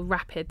small,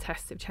 rapid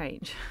tests of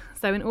change.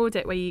 So an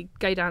audit where you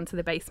go down to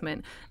the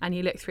basement and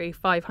you look through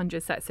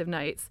 500 sets of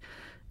notes,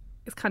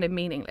 it's kind of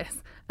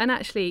meaningless. And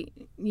actually,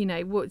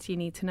 what do you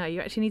need to know?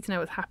 You actually need to know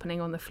what's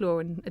happening on the floor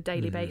on a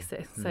daily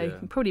basis. So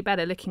you're probably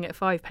better looking at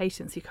 5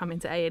 patients who come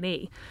into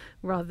A&E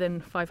rather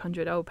than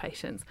 500 old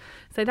patients.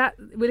 So that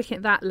we're looking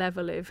at that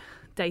level of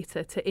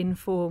data to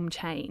inform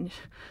change.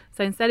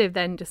 So instead of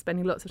then just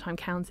spending lots of time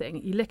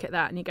counting, you look at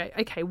that and you go,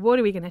 okay, what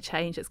are we going to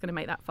change that's going to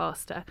make that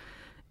faster?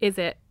 Is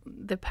it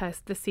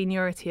the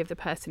seniority of the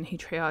person who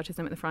triages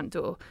them at the front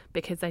door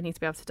because they need to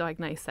be able to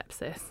diagnose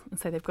sepsis, and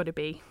so they've got to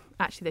be,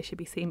 actually they should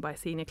be seen by a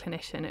senior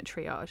clinician at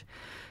triage,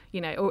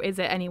 or is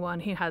it anyone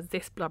who has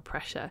this blood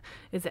pressure?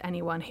 Is it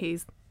anyone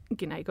who's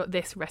got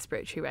this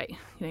respiratory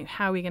rate?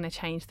 How are we going to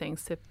change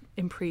things to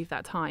improve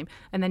that time?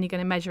 And then you're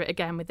going to measure it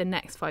again with the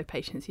next 5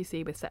 patients you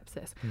see with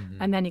sepsis,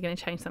 and then you're going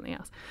to change something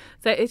else.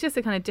 So it's just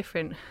a kind of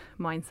different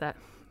mindset.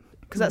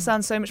 Because that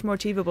sounds so much more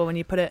achievable when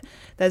you put it,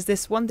 there's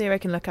this one theory I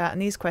can look at and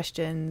these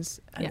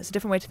questions, and it's a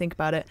different way to think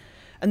about it.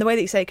 And the way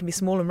that you say it can be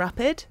small and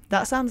rapid,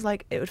 that sounds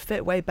like it would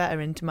fit way better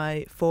into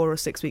my 4 or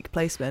 6 week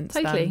placements.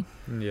 Totally.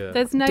 Yeah.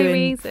 There's no doing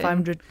reason.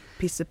 500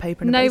 pieces of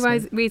paper in a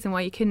basement. No reason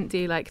why you couldn't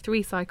do like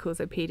 3 cycles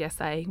of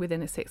PDSA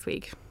within a 6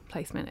 week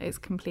placement. It's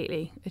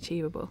completely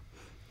achievable.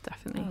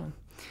 Definitely. Oh,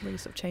 really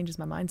sort of changes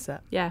my mindset.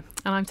 Yeah,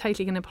 and I'm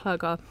totally going to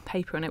plug our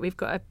paper on it. We've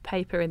got a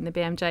paper in the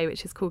BMJ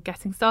which is called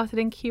Getting Started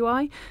in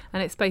QI,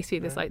 and it's supposed to be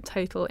this like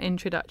total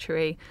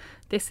introductory,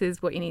 this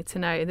is what you need to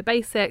know, the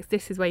basics,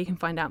 this is where you can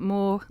find out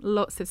more,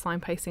 lots of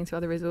signposting to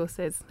other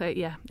resources. So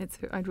yeah,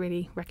 I'd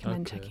really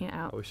recommend checking it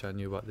out. I wish I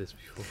knew about this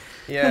before.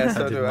 Yeah,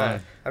 so do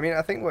I. I mean,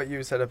 I think what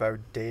you said about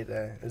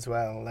data as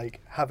well, like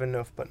have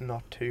enough but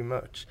not too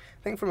much.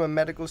 I think from a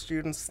medical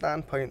student's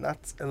standpoint,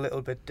 that's a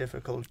little bit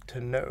difficult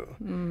to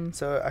know.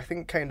 So I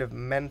think kind of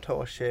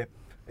mentorship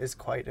is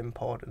quite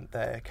important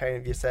there. Kind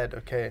of you said,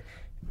 okay,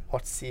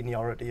 what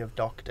seniority of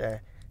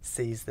doctor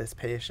sees this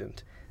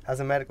patient? As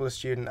a medical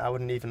student, I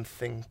wouldn't even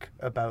think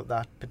about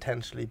that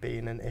potentially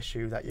being an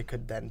issue that you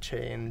could then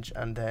change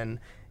and then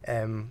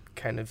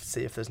kind of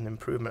see if there's an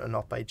improvement or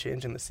not by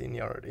changing the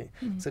seniority.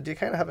 So do you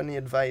kind of have any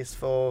advice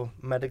for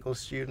medical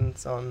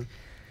students on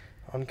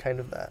kind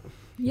of that?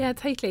 Yeah,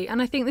 totally.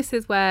 And I think this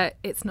is where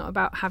it's not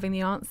about having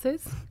the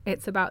answers.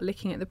 It's about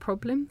looking at the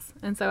problems.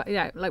 And so,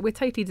 yeah, like we're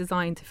totally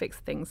designed to fix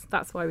things.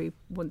 That's why we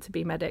want to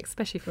be medics,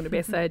 especially if you want to be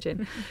a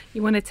surgeon.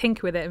 You want to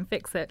tinker with it and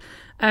fix it.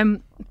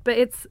 But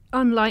it's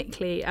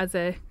unlikely as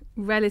a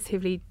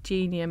relatively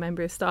junior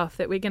member of staff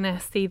that we're going to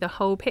see the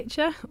whole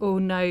picture or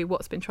know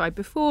what's been tried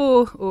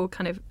before or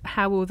kind of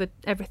how all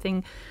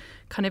everything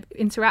kind of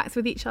interact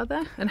with each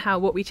other, and how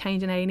what we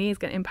change in A&E is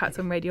going to impact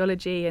on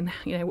radiology, and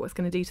what it's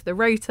going to do to the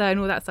rota and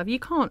all that stuff. You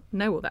can't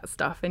know all that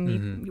stuff,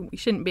 and you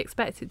shouldn't be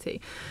expected to.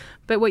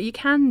 But what you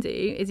can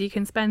do is you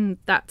can spend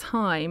that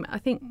time, I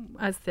think,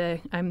 as the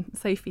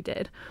Sophie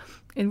did,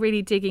 in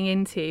really digging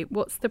into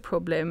what's the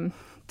problem,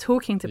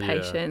 talking to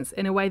patients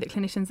in a way that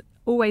clinicians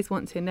always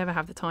want to and never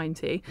have the time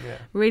to.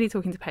 Really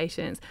talking to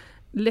patients,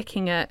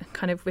 looking at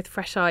kind of with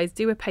fresh eyes,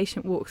 do a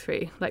patient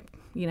walkthrough, like,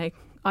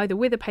 either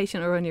with a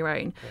patient or on your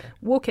own.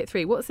 Walk it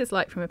through. What's this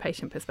like from a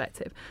patient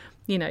perspective?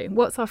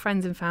 What's our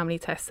friends and family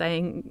test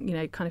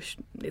saying? Kind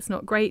of it's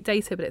not great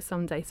data, but it's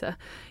some data.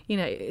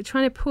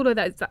 Trying to pull all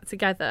that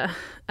together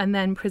and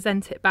then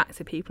present it back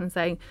to people and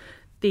saying,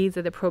 these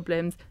are the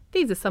problems.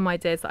 These are some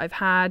ideas that I've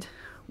had.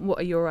 What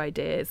are your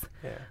ideas?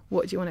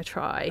 What do you want to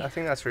try? I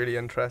think that's really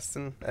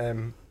interesting.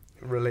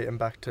 Relating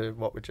back to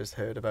what we just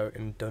heard about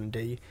in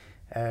Dundee,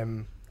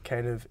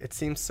 kind of, it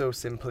seems so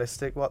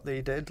simplistic what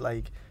they did.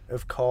 Like,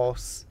 of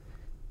course,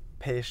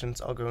 patients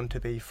are going to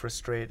be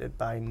frustrated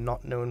by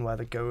not knowing where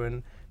they're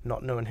going,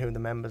 not knowing who the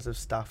members of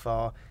staff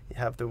are. You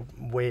have the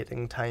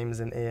waiting times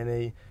in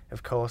A&E.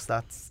 Of course,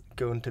 that's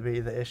going to be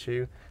the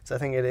issue. So I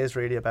think it is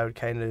really about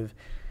kind of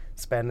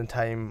spending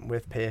time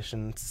with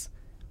patients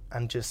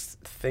and just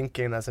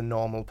thinking as a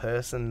normal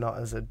person, not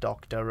as a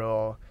doctor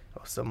or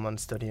someone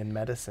studying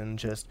medicine,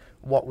 just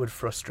what would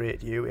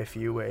frustrate you if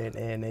you were in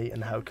A&E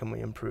and how can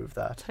we improve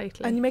that?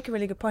 Totally. And you make a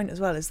really good point as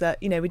well, is that,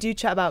 we do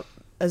chat about,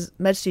 as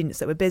med students,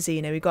 that we're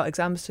busy, we've got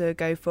exams to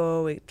go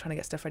for, we're trying to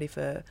get stuff ready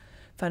for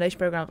foundation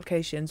programme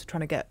applications, we're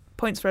trying to get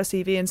points for our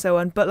CV and so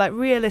on. But like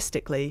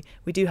realistically,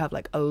 we do have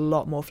like a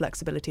lot more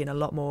flexibility and a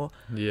lot more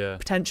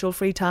potential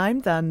free time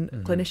than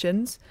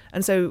clinicians.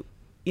 And so,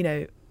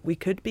 we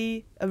could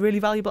be a really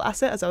valuable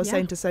asset, as I was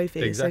saying to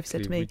Sophie. Exactly. Sophie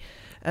said to me,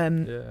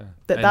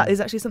 that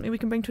is actually something we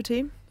can bring to a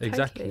team.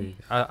 Exactly.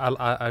 Totally.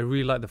 I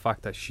really like the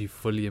fact that she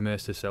fully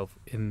immersed herself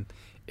in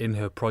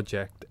her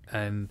project,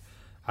 and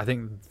I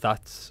think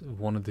that's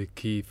one of the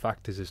key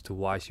factors as to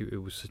why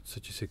it was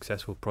such a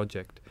successful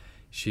project.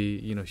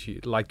 She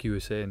like you were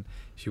saying,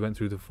 she went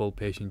through the full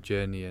patient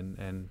journey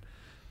and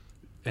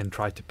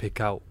tried to pick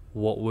out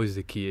what was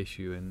the key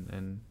issue,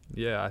 and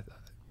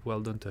well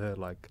done to her.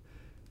 Like,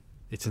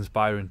 it's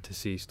inspiring to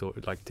see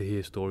to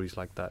hear stories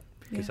like that,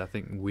 because I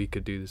think we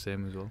could do the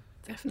same as well.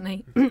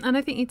 Definitely. And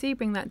I think you do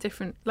bring that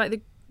different, like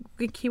the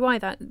QI,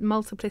 that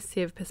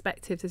multiplicity of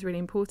perspectives is really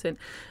important.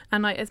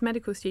 And like as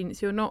medical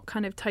students, you're not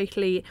kind of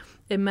totally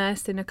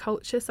immersed in a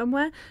culture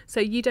somewhere, so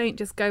you don't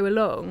just go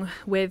along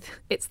with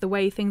it's the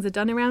way things are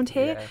done around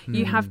here.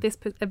 You have this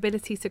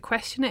ability to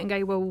question it and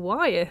go, well,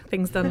 why are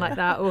things done like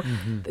that? Or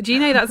do you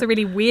know that's a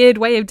really weird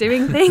way of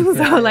doing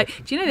things? Or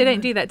like, do you know they don't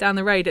do that down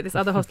the road at this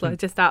other hospital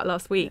just out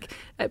last week,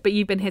 but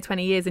you've been here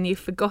 20 years and you've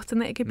forgotten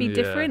that it could be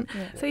different.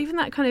 So even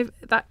that kind of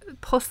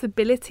that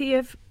possibility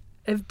of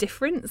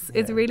difference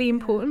is really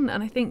important,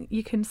 and I think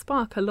you can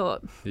spark a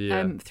lot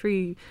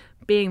through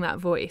being that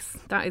voice.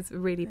 That is a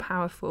really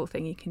powerful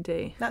thing you can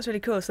do. That's really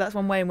cool. So that's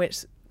one way in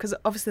which, because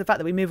obviously the fact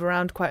that we move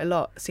around quite a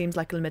lot seems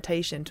like a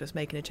limitation to us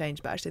making a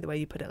change, but actually the way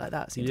you put it like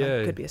that seems like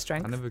it could be a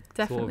strength. I never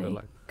thought of it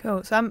like.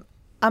 Cool. So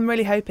I'm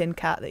really hoping,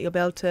 Kat, that you'll be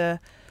able to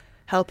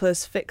help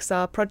us fix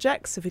our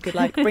projects. If we could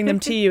like bring them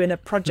to you in a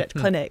project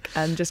clinic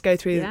and just go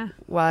through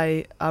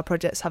why our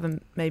projects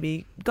haven't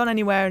maybe gone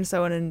anywhere and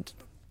so on, and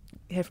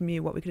hear from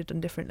you what we could have done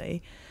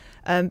differently.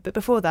 But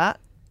before that,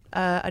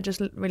 I'd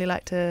just really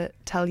like to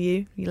tell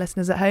you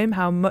listeners at home,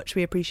 how much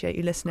we appreciate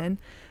you listening.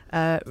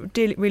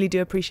 Really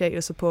do appreciate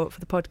your support for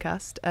the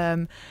podcast.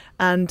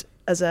 And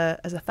as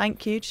a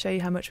thank you, to show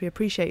you how much we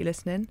appreciate you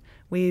listening,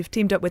 we've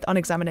teamed up with On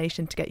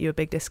Examination to get you a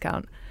big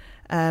discount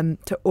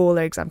to all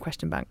their exam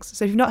question banks.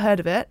 So if you've not heard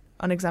of it,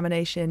 On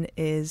Examination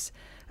is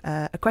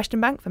a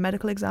question bank for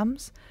medical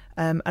exams.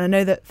 And I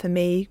know that for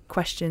me,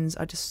 questions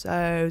are just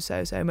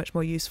so much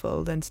more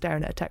useful than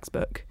staring at a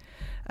textbook.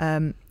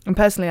 And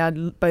personally, I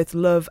both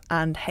love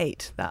and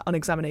hate that On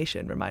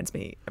Examination reminds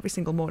me every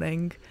single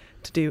morning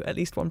to do at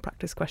least one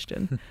practice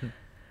question.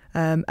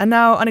 And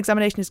now On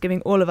Examination is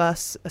giving all of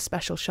us a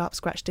special Sharp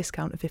Scratch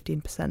discount of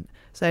 15%.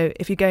 So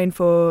if you're going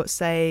for,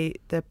 say,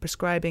 the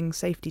prescribing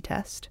safety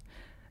test,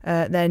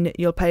 then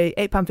you'll pay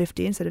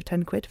 £8.50 instead of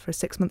 £10 for a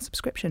 6-month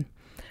subscription.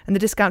 And the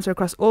discounts are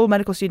across all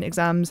medical student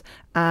exams,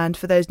 and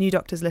for those new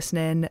doctors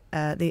listening,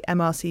 the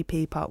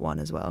MRCP Part 1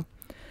 as well.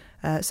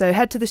 So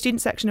head to the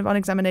student section of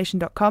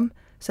onexamination.com,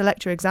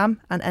 select your exam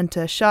and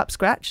enter Sharp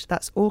Scratch,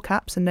 that's all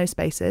caps and no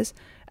spaces,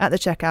 at the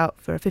checkout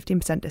for a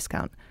 15%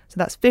 discount. So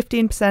that's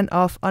 15%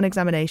 off On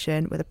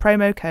Examination with a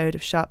promo code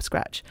of Sharp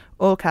Scratch,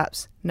 all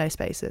caps, no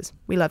spaces.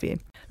 We love you.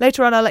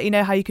 Later on, I'll let you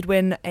know how you could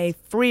win a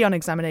free On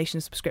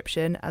Examination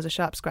subscription as a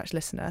Sharp Scratch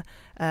listener.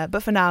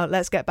 But for now,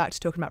 let's get back to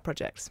talking about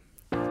projects.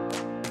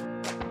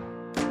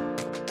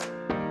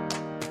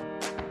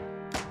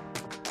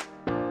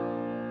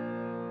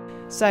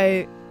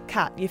 So,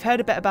 Kat, you've heard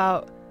a bit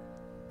about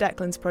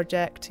Declan's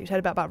project, you've heard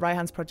a bit about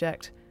Raihan's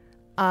project.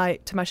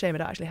 To my shame, I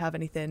don't actually have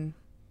anything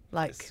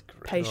like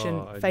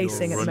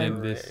patient-facing at the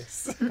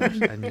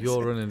moment. And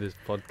you're running this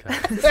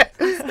podcast.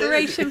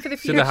 Inspiration for the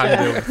future. Should have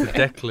handed over to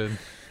Declan.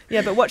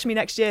 Yeah, but watch me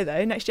next year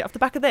though. Next year off the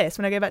back of this,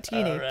 when I go back to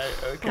uni.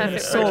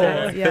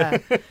 Perfect. Yeah.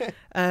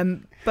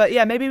 But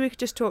yeah, maybe we could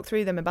just talk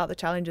through them about the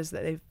challenges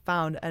that they've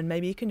found, and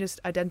maybe you can just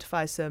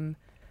identify some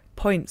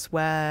points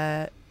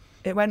where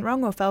it went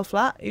wrong or fell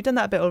flat. You've done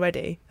that a bit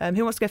already.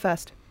 Who wants to go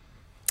first?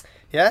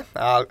 Yeah,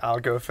 I'll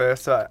go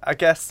first. So I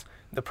guess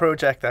the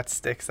project that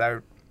sticks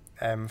out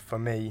for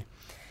me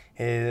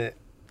is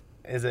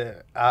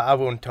I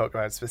won't talk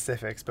about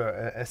specifics, but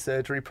a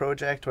surgery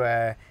project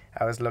where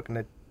I was looking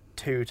at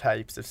 2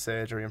 types of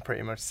surgery and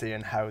pretty much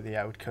seeing how the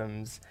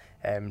outcomes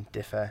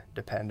differ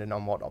depending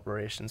on what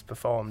operations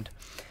performed.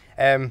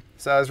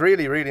 So I was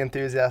really, really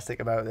enthusiastic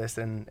about this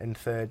in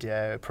 3rd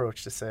year.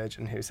 Approached a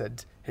surgeon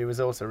who was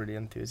also really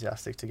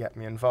enthusiastic to get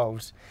me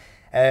involved.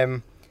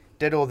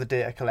 Did all the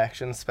data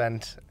collection,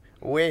 spent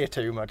way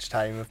too much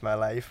time of my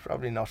life,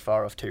 probably not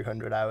far off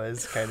 200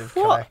 hours, kind of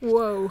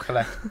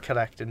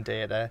collecting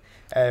data,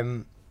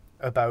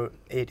 about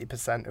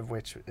 80% of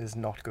which is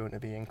not going to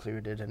be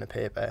included in a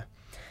paper.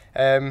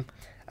 And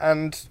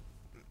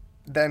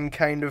then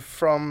kind of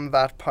from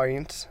that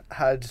point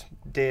had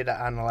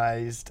data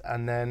analysed,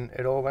 and then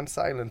it all went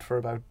silent for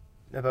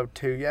about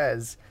 2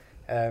 years,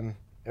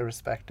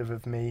 irrespective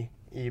of me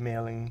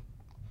emailing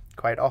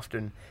quite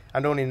often,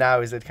 and only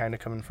now is it kind of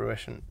coming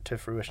to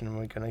fruition and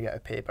we're going to get a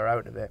paper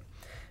out of it.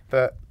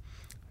 But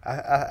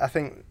I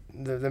think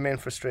the main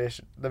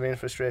frustration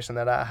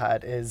that I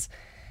had is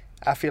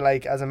I feel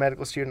like as a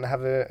medical student I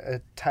have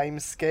a time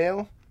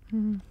scale.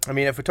 I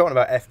mean, if we're talking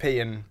about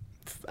FP and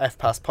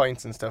FPass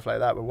points and stuff like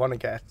that, we want to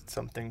get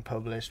something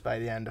published by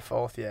the end of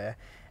 4th year,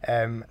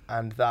 and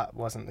that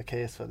wasn't the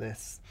case for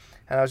this.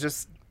 And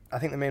I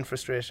think the main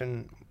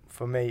frustration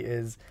for me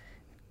is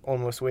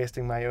almost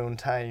wasting my own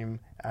time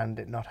and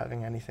it not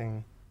having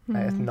anything,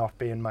 it not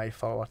being my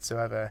fault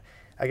whatsoever.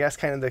 I guess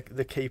kind of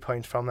the key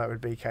point from that would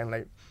be kind of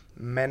like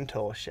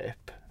mentorship,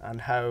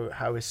 and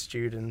how a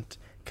student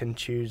can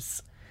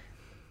choose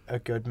a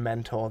good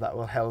mentor that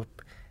will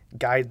help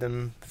guide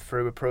them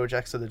through a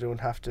project so they don't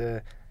have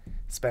to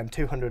spend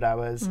 200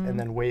 hours and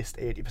then waste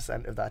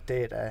 80% of that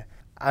data,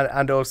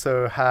 and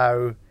also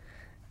how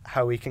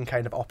we can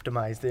kind of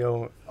optimize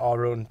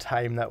our own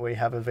time that we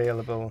have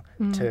available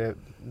to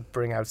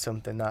bring out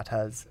something that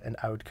has an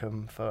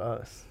outcome for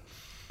us.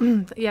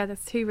 Yeah,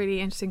 that's 2 really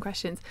interesting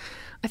questions.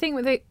 I think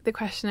with the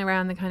question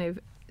around the kind of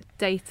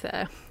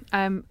data,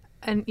 and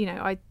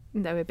I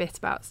know a bit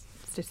about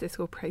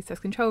statistical process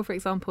control, for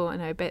example. I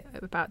know a bit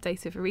about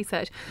data for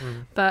research,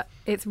 but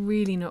it's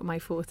really not my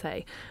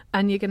forte.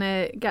 And you're going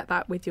to get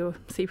that with your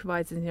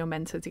supervisors and your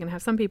mentors. You're going to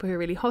have some people who are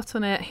really hot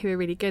on it, who are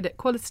really good at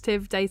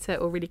qualitative data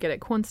or really good at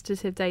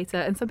quantitative data,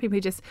 and some people who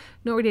are just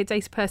not really a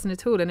data person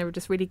at all and are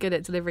just really good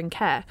at delivering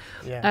care.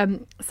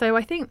 So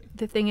I think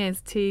the thing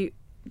is to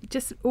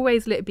just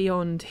always look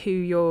beyond who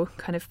your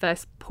kind of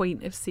first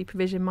point of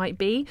supervision might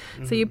be.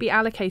 So you'll be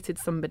allocated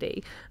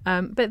somebody,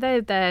 but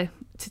they're there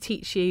to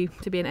teach you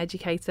to be an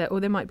educator, or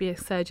there might be a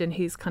surgeon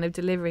who's kind of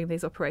delivering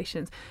these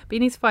operations, but you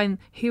need to find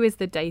who is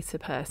the data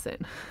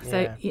person.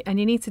 And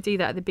you need to do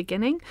that at the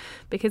beginning,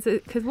 because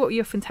what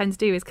you often tend to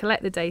do is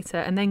collect the data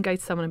and then go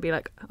to someone and be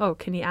like, oh,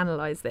 can you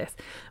analyse this?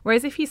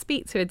 Whereas if you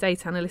speak to a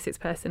data analytics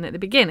person at the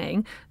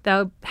beginning,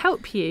 they'll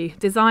help you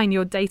design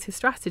your data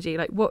strategy,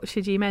 like what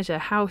should you measure,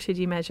 how should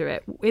you measure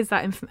it, is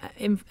that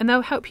and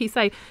they'll help you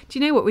say, do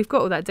you know what, we've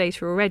got all that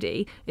data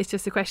already, it's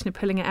just a question of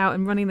pulling it out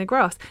and running the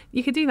graphs.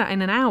 You could do that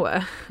in an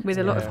hour with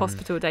a lot of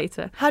hospital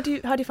data. How do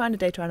you find a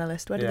data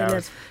analyst? Where do they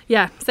live?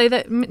 Yeah, so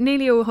that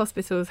nearly all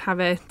hospitals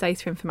have a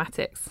data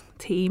informatics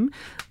team.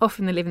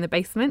 Often they live in the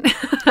basement. So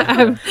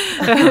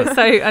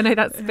I know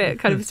that's a bit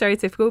kind of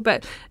stereotypical,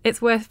 but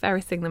it's worth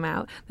ferreting them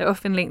out. They're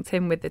often linked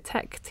in with the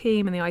tech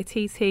team and the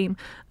IT team.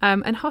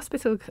 And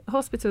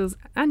hospitals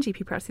and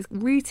GP practices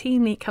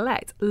routinely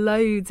collect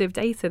loads of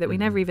data that we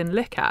never even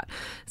look at.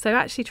 So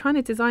actually trying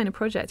to design a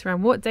project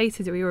around what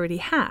data do we already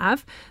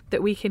have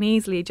that we can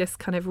easily just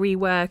kind of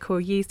rework or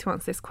use to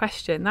answer this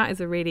question, that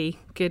is a really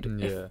good,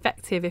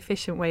 effective,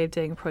 efficient way of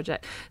doing a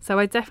project. So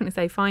I definitely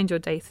say find your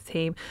data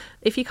team.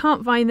 If you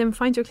can't find them,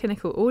 find your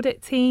clinical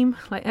audit team.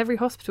 Like every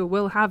hospital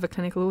will have a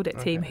clinical audit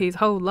team whose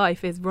whole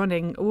life is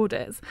running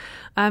audits,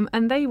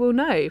 and they will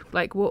know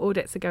like what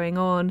audits are going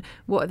on,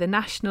 what are the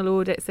national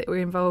audits that we're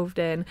involved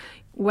in,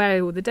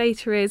 where all the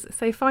data is.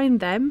 So find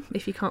them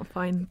if you can't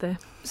find the.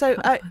 So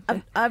I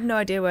have no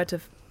idea where to.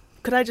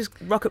 Could I just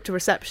rock up to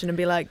reception and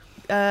be like,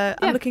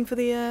 I'm looking for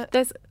the.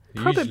 There's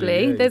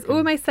there's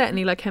almost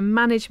certainly like a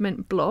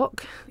management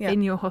block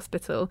in your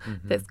hospital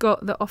that's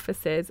got the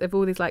offices of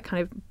all these like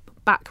kind of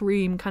back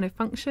room kind of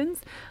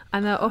functions,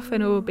 and they'll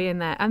often all be in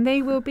there, and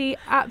they will be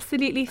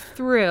absolutely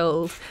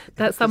thrilled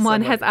that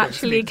someone has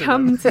actually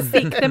come to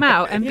seek them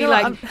out and be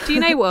like, do you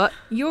know what,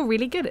 you're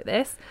really good at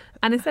this.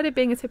 And instead of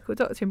being a typical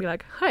doctor and be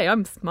like, hey,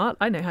 I'm smart,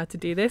 I know how to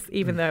do this,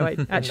 even though I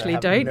actually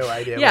don't. No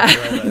idea.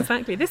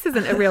 Exactly. This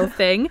isn't a real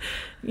thing.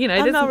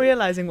 I'm now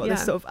realising what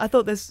this sort of. I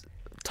thought this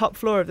top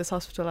floor of this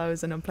hospital I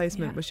was in on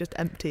placement was just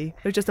empty.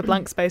 There was just a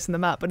blank space in the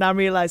map. But now I'm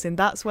realising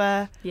that's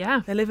where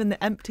they live, in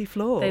the empty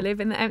floor. They live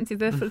in the empty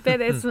bit that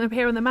doesn't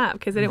appear on the map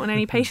because they don't want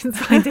any patients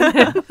finding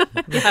them.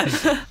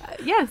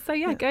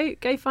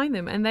 Go find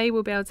them, and they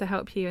will be able to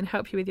help you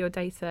with your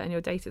data and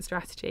your data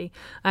strategy.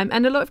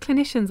 And a lot of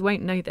clinicians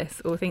won't know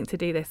this or think to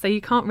do this, so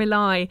you can't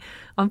rely,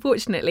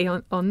 unfortunately,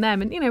 on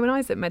them. And when I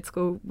was at med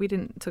school, we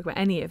didn't talk about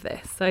any of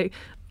this. So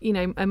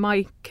and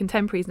my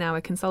contemporaries now are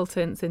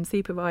consultants and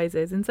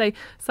supervisors, and so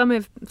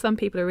some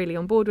people are really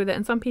on board with it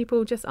and some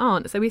people just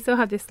aren't. So we still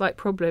have this slight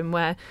problem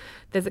where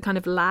there's a kind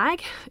of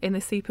lag in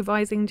the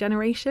supervising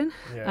generation,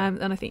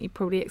 and I think you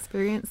probably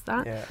experienced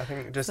that. Yeah, I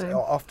think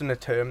often a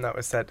term that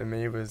was said to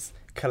me was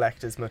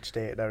collect as much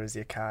data as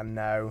you can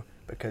now,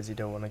 because you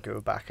don't want to go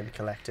back and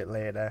collect it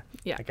later.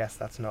 Yeah. I guess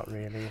that's not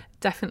really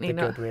definitely the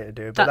not good way to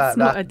do it. But that's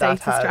not a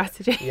data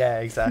strategy.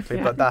 Yeah,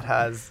 exactly. But that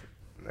has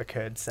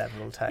occurred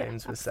several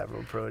times with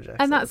several projects.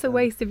 And that's a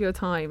waste of your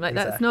time.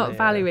 That's not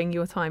valuing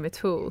your time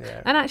at all.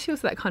 Yeah. And actually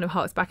also that kind of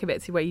harks back a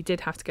bit to where you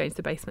did have to go into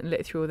the basement and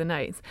look through all the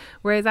notes.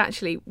 Whereas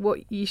actually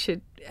what you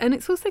should, and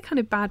it's also kind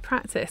of bad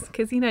practice,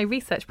 because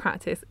research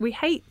practice, we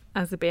hate,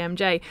 as a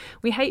BMJ,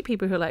 we hate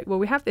people who are like, well,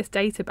 we have this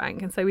data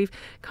bank, and so we've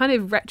kind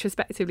of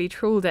retrospectively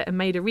trawled it and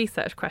made a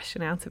research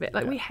question out of it.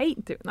 We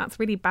hate doing that's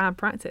really bad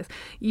practice.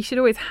 You should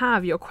always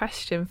have your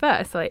question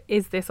first, like,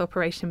 is this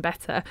operation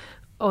better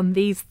on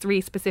these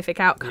 3 specific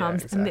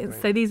outcomes? Yeah, exactly. And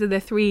so these are the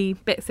 3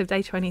 bits of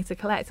data I need to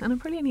collect, and I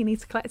probably only need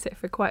to collect it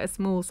for quite a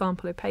small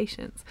sample of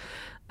patients.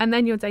 And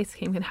then your data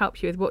team can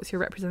help you with what's your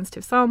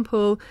representative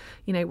sample,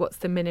 what's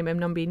the minimum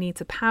number you need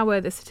to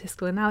power the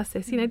statistical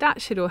analysis.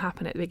 That should all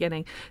happen at the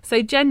beginning.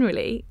 So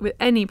generally, with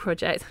any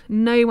project,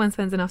 no one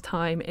spends enough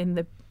time in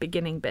the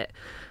beginning bit.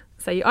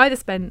 So you either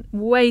spend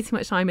way too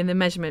much time in the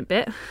measurement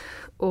bit,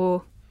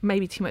 or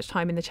maybe too much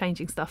time in the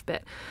changing stuff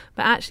bit.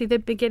 But actually the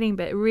beginning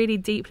bit, really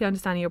deeply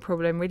understanding your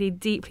problem, really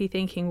deeply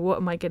thinking, what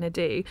am I going to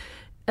do?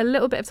 A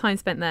little bit of time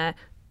spent there,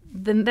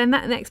 then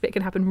that next bit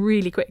can happen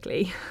really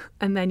quickly.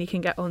 And then you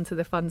can get on to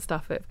the fun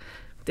stuff of,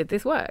 did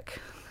this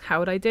work? How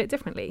would I do it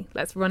differently?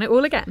 Let's run it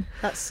all again.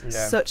 That's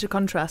such a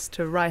contrast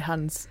to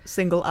Raihan's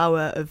single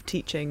hour of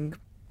teaching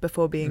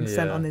before being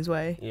sent on his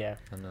way. Yeah,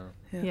 I know.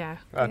 Yeah,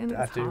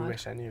 I do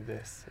wish I knew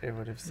this. It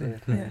would have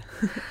saved me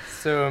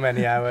so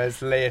many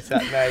hours late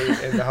at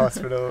night in the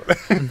hospital.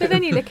 But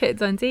then you look at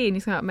Dundee and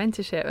you talk about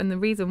mentorship, and the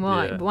reason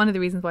why, one of the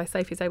reasons why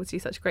Sophie is able to do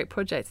such a great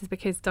project is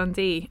because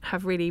Dundee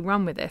have really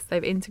run with this.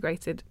 They've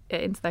integrated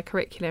it into their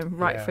curriculum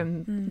right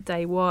from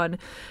day one.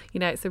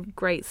 It's a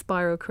great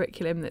spiral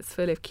curriculum that's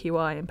full of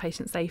QI and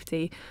patient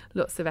safety,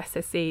 lots of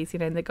SSCs,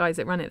 and the guys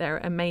that run it there are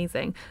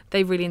amazing.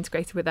 They've really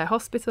integrated with their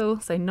hospital,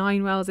 so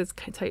Nine Wells is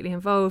totally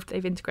involved.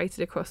 They've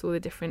integrated across all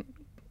the different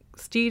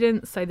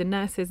students, so the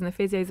nurses and the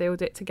physios, they all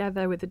do it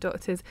together with the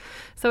doctors.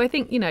 So I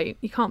think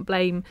you can't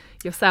blame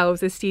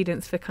yourselves as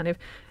students for kind of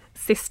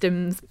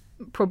systems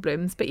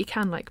problems, but you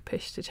can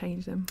push to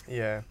change them.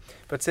 Yeah,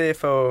 but say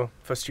for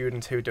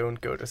students who don't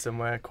go to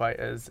somewhere quite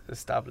as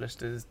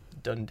established as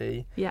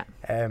Dundee,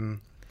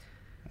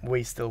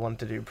 we still want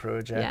to do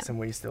projects and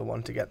we still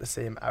want to get the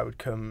same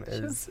outcome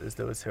as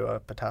those who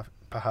are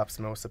perhaps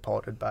more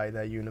supported by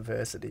their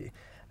university.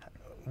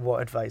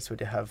 What advice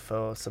would you have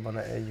for someone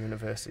at a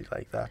university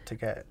like that to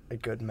get a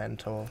good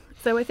mentor?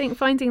 So I think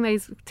finding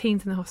those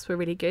teams in the hospital are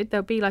really good.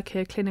 There'll be a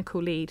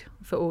clinical lead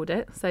for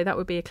audit. So that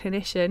would be a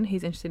clinician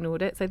who's interested in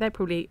audit. So they're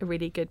probably a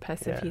really good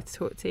person for you to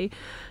talk to.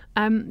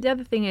 The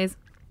other thing is,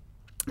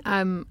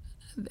 and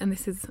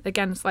this is,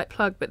 again, a slight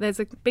plug, but there's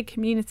a big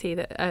community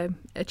that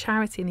a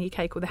charity in the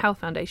UK called the Health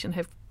Foundation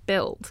have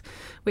built,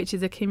 which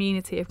is a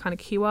community of kind of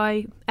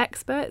QI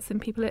experts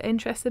and people who are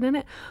interested in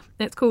it.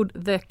 And it's called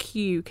the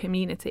Q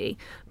community,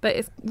 but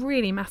it's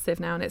really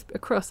massive now and it's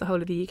across the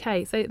whole of the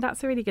UK. So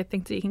that's a really good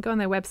thing to do. You can go on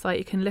their website,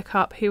 you can look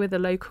up who are the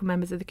local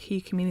members of the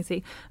Q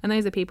community, and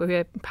those are people who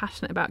are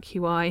passionate about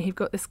QI, who've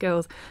got the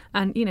skills,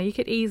 and you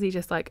could easily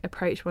just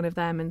approach one of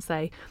them and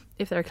say,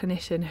 if they're a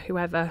clinician,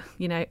 whoever,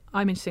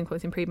 I'm interested in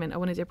quality improvement, I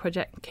want to do a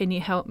project, can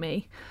you help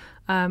me?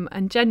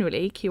 And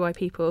generally QI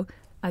people,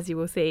 as you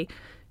will see,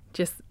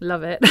 just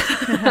love it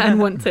and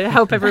want to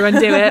help everyone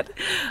do it.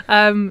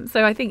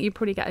 So I think you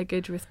probably get a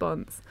good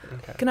response.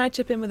 Okay. Can I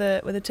chip in with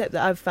a tip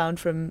that I've found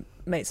from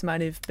mates of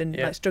mine who've been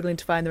struggling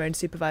to find their own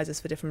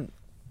supervisors for different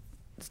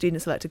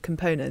student selected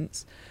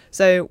components?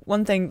 So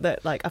one thing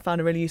that I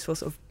found a really useful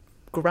sort of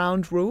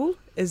ground rule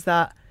is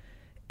that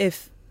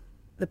if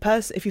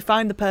you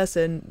find the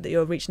person that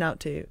you're reaching out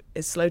to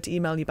is slow to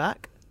email you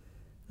back,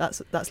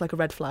 that's a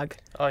red flag.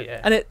 Oh yeah.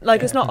 And it's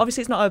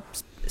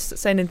not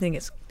saying anything,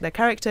 it's their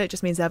character, it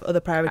just means they have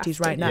other priorities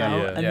right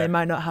now, and they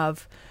might not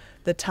have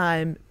the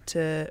time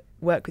to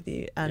work with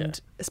you, and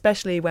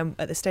especially when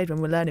at the stage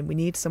when we're learning, we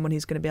need someone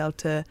who's going to be able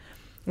to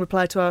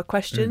reply to our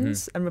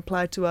questions and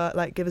reply to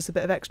our give us a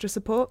bit of extra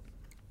support.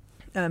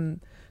 So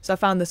I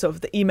found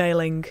the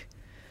emailing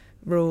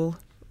rule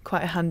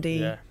quite a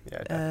handy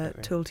yeah,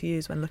 tool to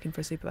use when looking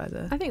for a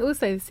supervisor. I think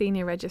also the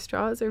senior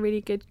registrars are a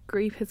really good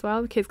group as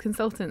well, because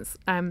consultants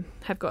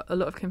have got a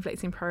lot of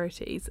conflicting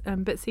priorities,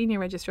 but senior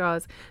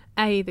registrars,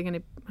 A, they're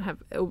going to have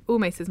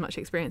almost as much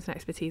experience and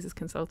expertise as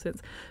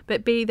consultants,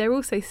 but B, they're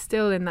also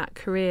still in that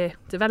career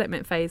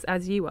development phase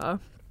as you are,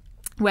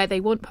 where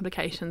they want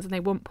publications and they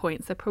want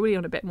points. They're probably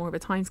on a bit more of a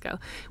timescale.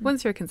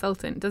 Once you're a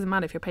consultant, it doesn't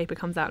matter if your paper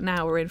comes out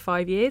now or in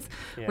 5 years.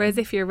 Yeah. Whereas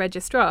if you're a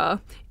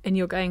registrar and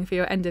you're going for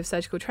your end of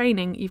surgical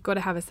training, you've got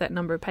to have a set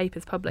number of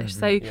papers published.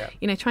 So,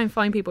 try and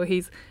find people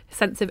whose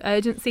sense of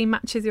urgency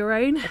matches your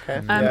own.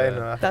 Okay.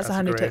 That's a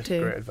handy tip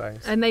too. Great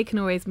advice. And they can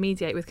always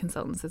mediate with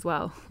consultants as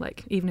well.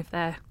 Like, even if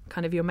they're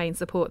kind of your main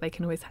support, they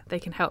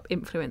can help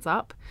influence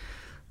up.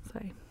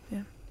 So,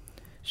 yeah.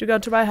 Should we go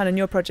on to Raihan and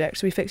your project?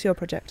 Should we fix your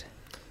project?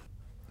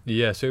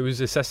 Yeah, so it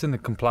was assessing the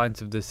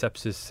compliance of the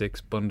Sepsis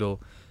 6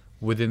 bundle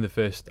within the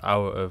first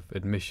hour of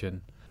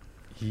admission.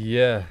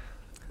 Yeah,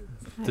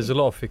 there's a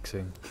lot of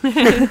fixing. So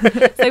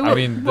there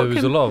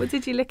was a lot. What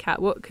did you look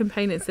at? What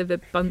components of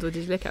the bundle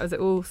did you look at? Was it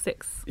all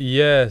 6?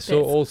 Yeah,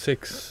 so all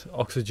 6: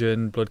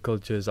 oxygen, blood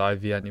cultures,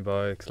 IV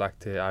antibiotics,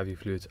 lactate, IV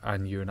fluids,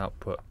 and urine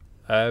output.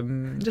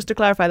 Just to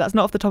clarify, that's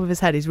not off the top of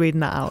his head. He's reading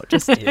that out.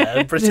 Just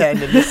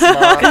pretending he's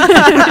smart.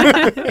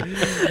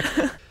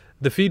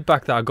 The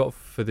feedback that I got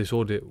for this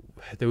audit,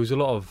 there was a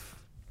lot of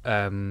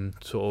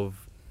sort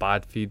of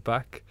bad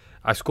feedback.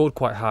 I scored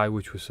quite high,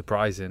 which was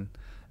surprising,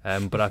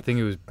 but I think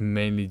it was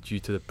mainly due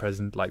to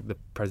the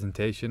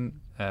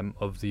presentation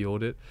of the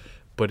audit.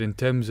 But in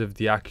terms of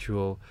the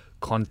actual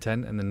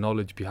content and the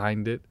knowledge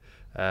behind it,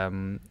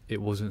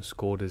 it wasn't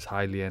scored as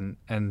highly.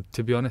 And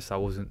to be honest, I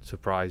wasn't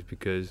surprised,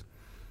 because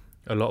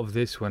a lot of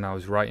this, when I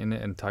was writing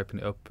it and typing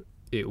it up,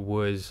 it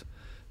was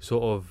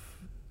sort of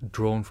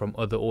drawn from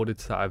other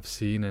audits that I've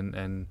seen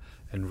and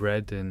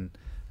read, and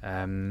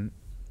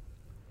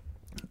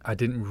I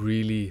didn't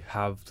really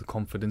have the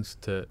confidence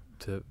to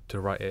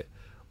write it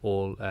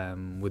all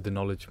with the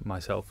knowledge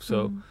myself.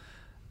 So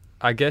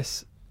I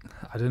guess,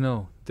 I don't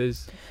know,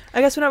 I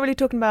guess we're not really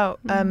talking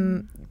about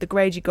the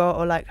grade you got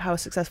or like how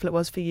successful it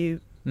was for you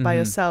by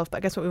yourself, but I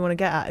guess what we want to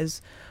get at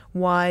is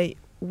what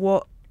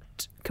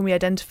can we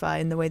identify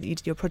in the way that you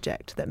did your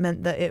project that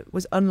meant that it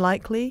was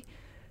unlikely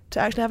to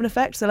actually have an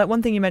effect. So like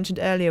one thing you mentioned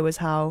earlier was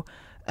how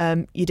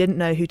you didn't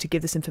know who to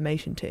give this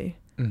information to.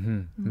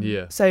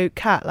 Yeah. So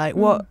Kat, like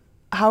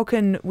how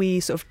can we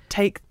sort of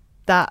take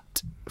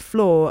that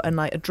flaw and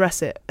like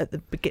address it at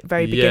the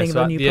very beginning of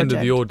a new project? At the end of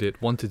the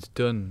audit, once it's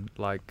done,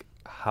 like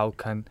how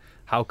can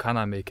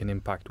I make an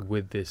impact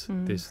with this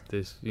time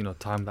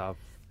that I've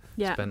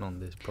spent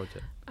on this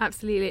project?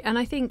 Absolutely. And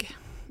I think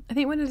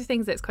one of the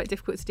things that's quite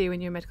difficult to do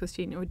when you're a medical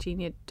student or a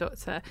junior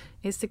doctor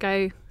is to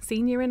go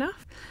senior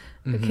enough,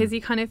 because you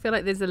kind of feel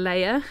like there's a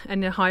layer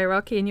and a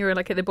hierarchy, and you're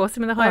like at the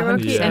bottom of the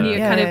hierarchy, and you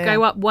kind of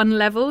go up one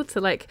level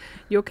to like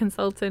your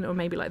consultant or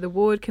maybe like the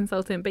ward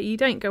consultant, but you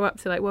don't go up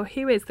to like, well,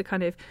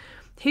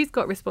 who's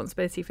got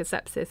responsibility for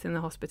sepsis in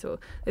the hospital?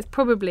 There's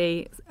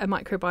probably a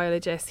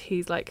microbiologist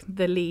who's like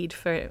the lead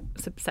for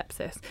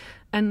sepsis,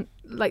 and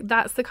like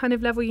that's the kind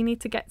of level you need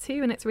to get to,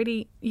 and it's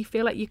really, you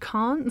feel like you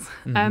can't.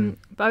 But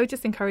I would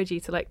just encourage you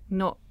to like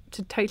not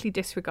to totally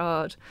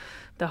disregard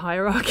the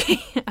hierarchy,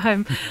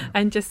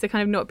 and just to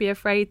kind of not be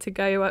afraid to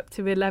go up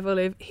to a level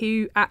of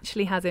who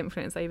actually has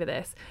influence over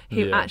this,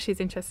 who actually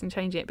is interested in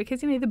changing it, because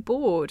the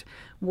board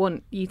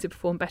want you to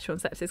perform better on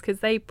sepsis,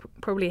 because they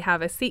probably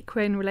have a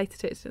sequin related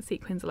to it.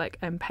 Sequins are like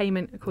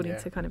payment according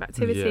to kind of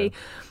activity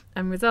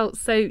and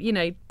results. So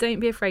don't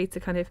be afraid to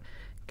kind of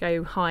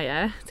go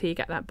higher till you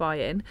get that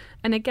buy-in.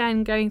 And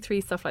again, going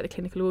through stuff like the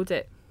clinical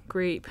audit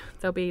group,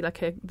 there'll be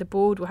like the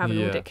board will have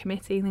an audit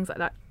committee, things like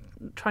that,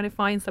 trying to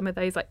find some of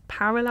those like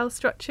parallel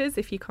structures.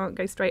 If you can't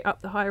go straight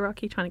up the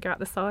hierarchy, trying to go out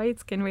the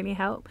sides can really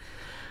help.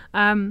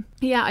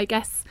 I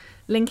guess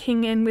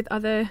linking in with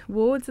other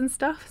wards and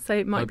stuff. So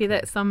it might be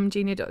that some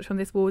junior doctor on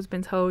this ward's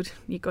been told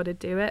you've got to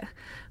do it,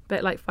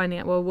 but like finding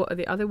out, well, what are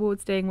the other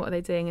wards doing? What are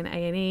they doing in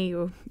A&E?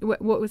 Or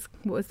what was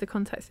the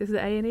context? Is it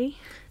A&E?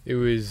 It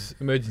was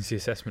emergency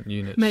assessment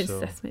unit.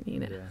 Assessment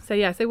unit.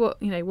 Yeah. So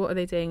what are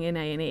they doing in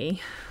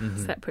A&E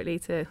separately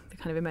to the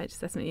kind of emergency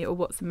assessment unit, or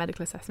what's the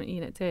medical assessment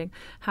unit doing?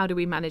 How do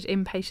we manage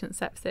inpatient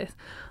sepsis?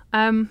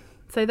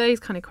 So those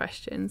kind of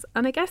questions.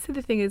 And I guess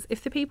the thing is,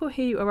 if the people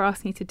who are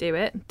asking you to do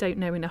it don't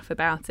know enough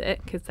about it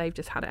because they've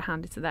just had it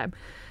handed to them,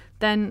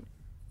 then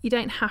you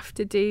don't have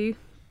to do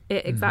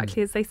it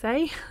exactly as they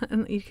say.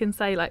 And you can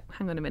say like,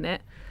 hang on a minute,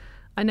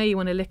 I know you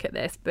want to look at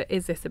this, but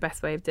is this the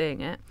best way of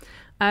doing it?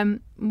 One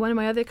of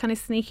my other kind of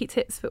sneaky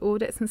tips for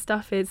audits and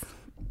stuff is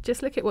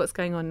just look at what's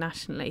going on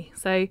nationally.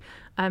 So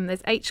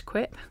there's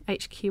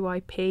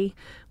HQIP,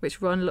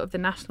 which run a lot of the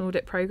national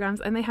audit programs,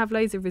 and they have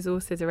loads of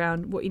resources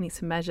around what you need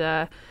to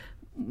measure,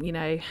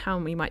 how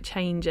we might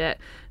change it.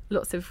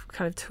 lots of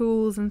kind of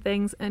tools and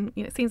things, and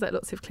it seems like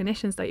lots of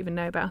clinicians don't even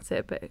know about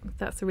it, but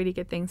that's a really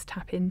good thing to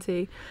tap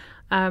into.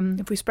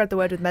 If we spread the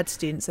word with med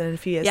students, and in a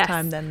few years'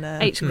 time, then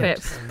HQIP.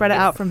 Spread it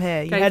out from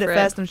here. You heard it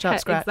first on Sharp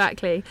Scratch.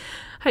 Exactly.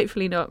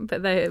 Hopefully not,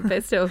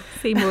 but still,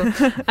 see more.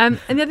 And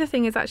the other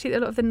thing is actually a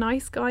lot of the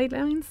NICE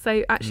guidelines.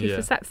 So actually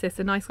for sepsis,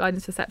 the NICE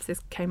guidance for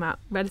sepsis came out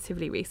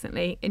relatively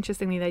recently.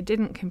 Interestingly, they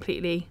didn't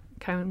completely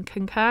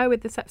concur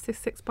with the Sepsis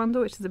 6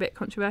 bundle, which is a bit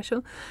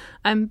controversial.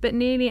 But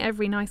nearly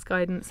every NICE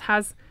guidance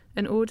has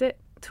an audit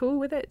tool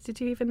with it.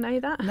 Did you even know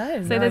that?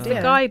 No. So there's the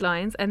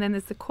guidelines, and then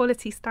there's the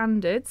quality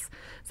standards.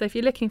 So if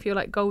you're looking for your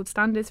like gold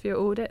standards for your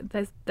audit,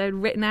 they're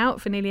written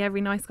out for nearly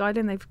every NICE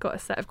guideline. They've got a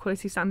set of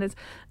quality standards,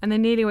 and they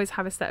nearly always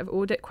have a set of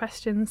audit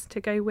questions to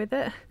go with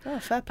it. Oh,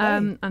 fair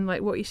play. And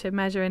like what you should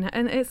measure, and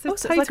it's a total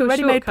it's like a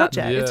ready-made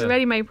project. It's a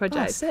ready-made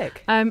project.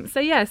 Oh,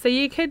 sick. So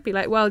you could be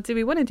like, well, do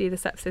we want to do the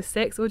Sepsis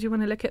 6, or do you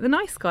want to look at the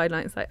NICE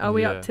guidelines? Like, are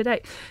we up to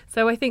date?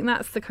 So I think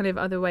that's the kind of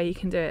other way you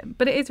can do it.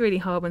 But it is really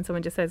hard when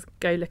someone just says,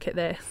 go look at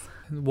this.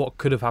 What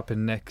could have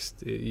happened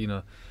next,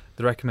 the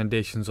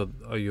recommendations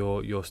are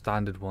your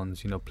standard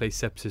ones, place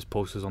sepsis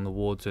posters on the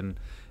wards and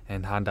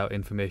hand out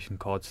information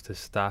cards to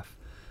staff,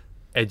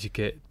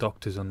 educate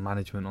doctors on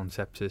management on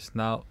sepsis.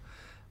 Now,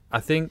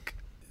 I think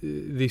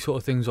these sort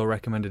of things are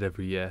recommended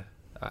every year.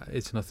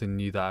 It's nothing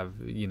new that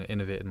I've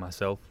innovated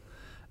myself,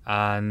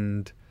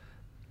 and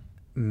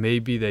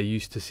maybe they're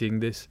used to seeing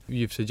this.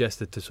 You've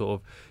suggested to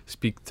sort of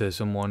speak to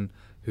someone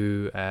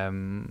who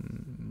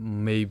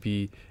may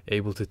be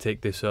able to take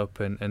this up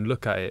and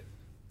look at it.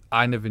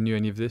 I never knew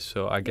any of this,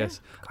 so I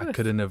guess I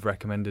couldn't have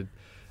recommended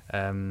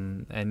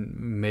and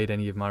made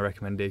any of my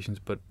recommendations.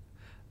 But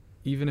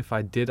even if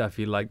I did, I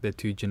feel like they're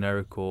too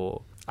generic,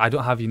 or I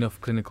don't have enough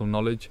clinical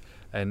knowledge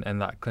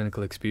and that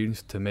clinical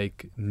experience to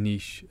make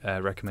niche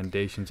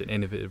recommendations and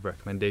innovative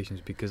recommendations,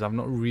 because I've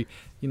not a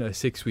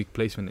 6-week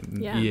placement in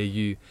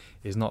EAU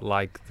is not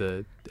like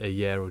a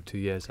year or 2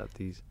 years at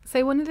these.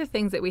 So one of the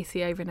things that we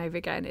see over and over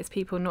again is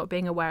people not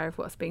being aware of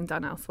what's being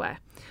done elsewhere.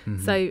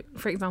 Mm-hmm. So,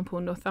 for example,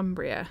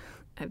 Northumbria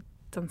have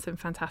done some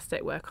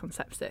fantastic work on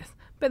sepsis,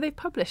 but they've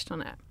published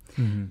on it.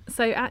 Mm-hmm.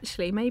 So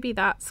actually, maybe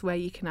that's where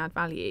you can add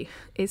value,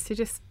 is to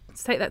just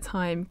take that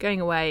time, going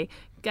away,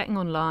 getting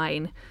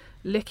online,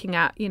 looking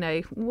at,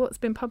 what's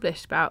been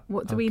published about,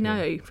 what do we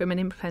know from an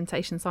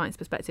implementation science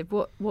perspective,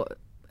 what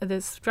are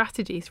the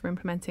strategies for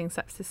implementing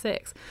Sepsis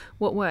 6,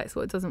 what works,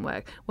 what doesn't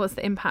work, what's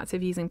the impact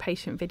of using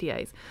patient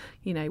videos,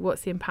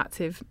 what's the impact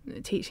of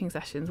teaching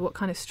sessions, what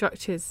kind of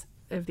structures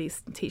of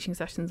these teaching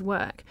sessions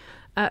work,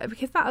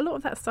 because a lot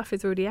of that stuff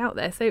is already out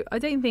there. So I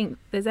don't think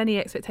there's any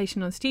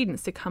expectation on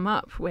students to come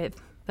up with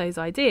those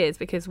ideas,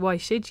 because why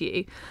should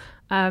you?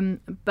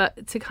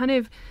 But to kind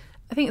of,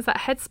 I think it's that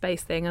headspace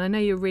thing, and I know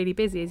you're really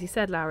busy, as you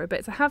said, Laura,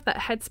 but to have that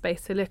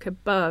headspace to look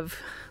above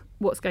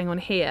what's going on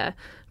here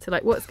to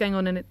like what's going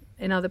on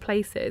in other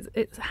places,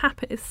 it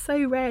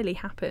so rarely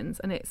happens,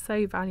 and it's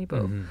so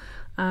valuable.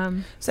 Mm-hmm.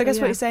 So I guess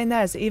what you're saying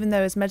there is that even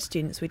though as med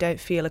students we don't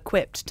feel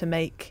equipped to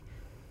make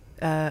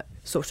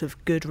sort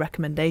of good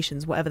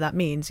recommendations, whatever that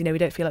means, we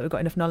don't feel like we've got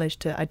enough knowledge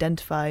to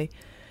identify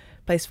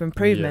place for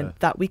improvement,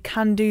 that we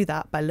can do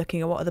that by looking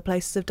at what other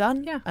places have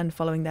done and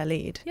following their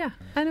lead.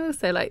 And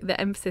also like the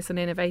emphasis on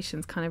innovation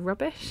is kind of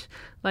rubbish,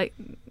 like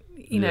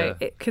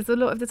because a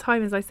lot of the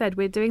time, as I said,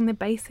 we're doing the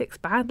basics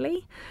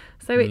badly,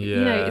 so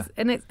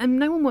and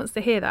no one wants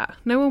to hear that.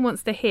 No one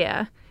wants to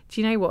hear, do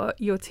you know what,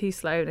 you're too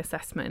slow in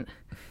assessment,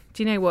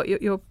 do you know what,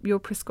 you're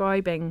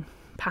prescribing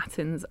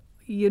patterns,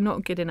 you're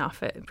not good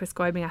enough at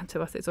prescribing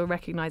antibiotics or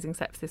recognising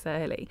sepsis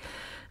early.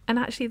 And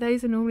actually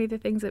those are normally the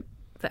things that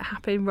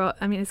happen.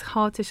 I mean, it's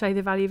hard to show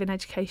the value of an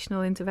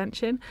educational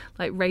intervention,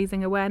 like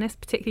raising awareness,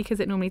 particularly because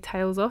it normally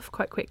tails off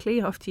quite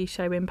quickly after you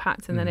show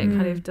impact, and then it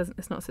kind of doesn't,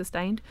 it's not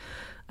sustained.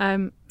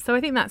 So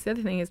I think that's the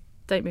other thing, is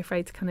don't be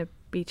afraid to kind of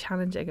be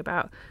challenging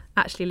about,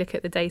 actually look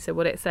at the data.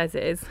 What it says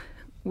is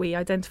we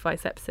identify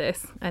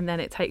sepsis and then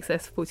it takes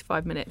us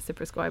 45 minutes to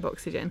prescribe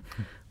oxygen.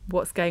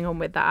 What's going on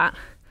with that?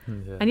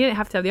 And you don't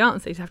have to have the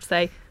answer, you just have to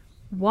say,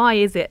 why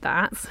is it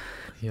that?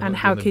 And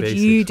how could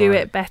you do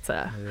it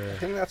better? I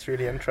think that's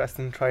really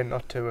interesting, trying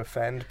not to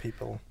offend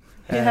people.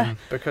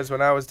 Because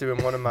when I was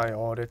doing one of my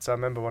audits, I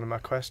remember one of my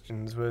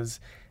questions was,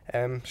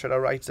 should I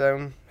write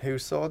down who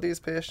saw these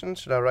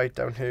patients? Should I write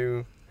down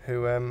who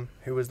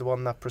was the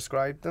one that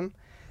prescribed them?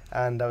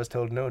 And I was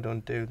told, no,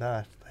 don't do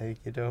that. Like,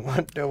 you don't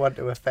want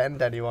to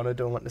offend anyone, or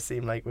don't want to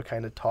seem like we're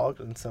kind of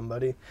targeting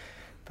somebody.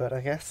 But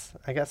I guess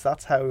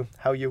that's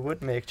how you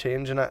would make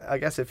change. And I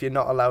guess if you're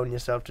not allowing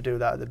yourself to do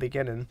that at the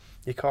beginning,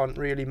 you can't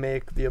really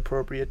make the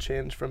appropriate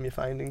change from your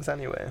findings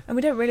anyway. And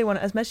we don't really want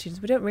to, as med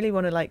students, we don't really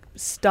want to like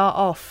start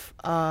off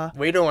our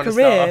we don't want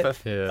career to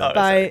start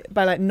off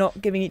by like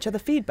not giving each other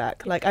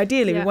feedback. Like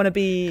ideally we want to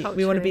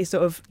be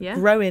sort of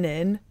growing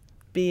in,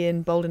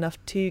 being bold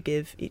enough to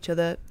give each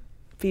other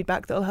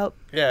feedback that'll help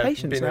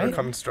patients, being right? able to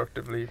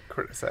constructively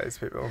criticise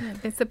people. Yeah,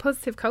 it's a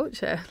positive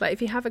culture. Like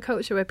if you have a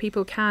culture where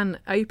people can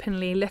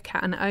openly look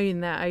at and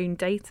own their own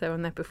data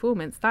and their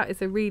performance, that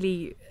is a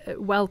really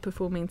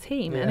well-performing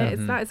team,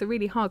 and that is a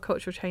really hard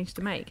cultural change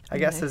to make. I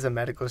guess as a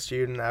medical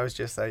student, I was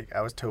just like,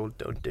 I was told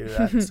don't do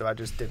that, so I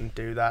just didn't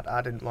do that.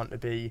 I didn't want to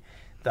be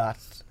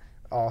that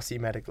RC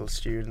medical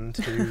student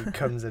who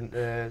comes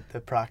into the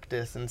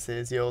practice and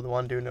says you're the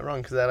one doing it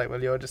wrong, because they're like,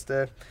 well, you're just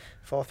a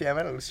fourth year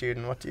medical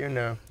student, what do you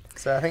know?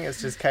 So I think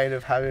it's just kind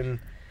of having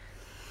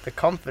the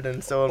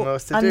confidence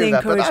almost to and do the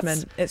that.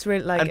 Encouragement. It's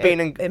really like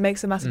it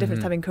makes a massive difference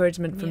to have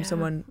encouragement from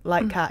someone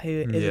like Kat,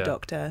 who is a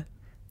doctor,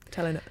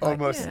 telling it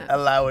almost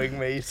allowing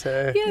me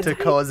to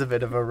cause a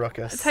bit of a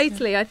ruckus.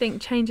 Totally. I think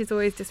change is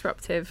always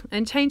disruptive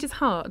and change is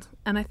hard,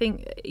 and I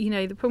think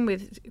the problem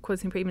with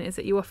quality improvement is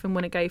that you often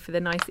want to go for the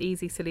nice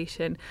easy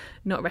solution,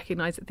 not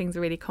recognise that things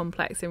are really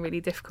complex and really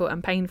difficult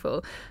and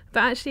painful, but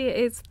actually it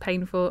is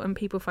painful and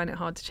people find it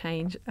hard to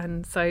change,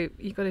 and so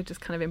you've got to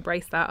just kind of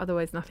embrace that,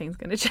 otherwise nothing's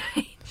going to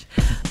change.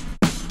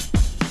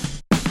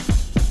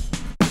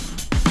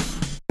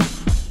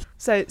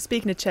 So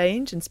speaking of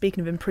change and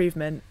speaking of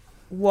improvement,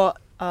 what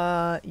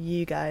are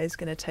you guys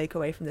going to take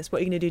away from this? What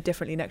are you going to do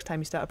differently next time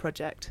you start a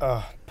project?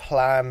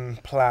 Plan,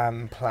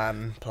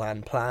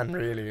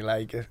 really.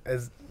 Like,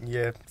 as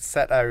you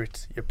set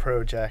out your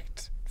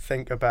project,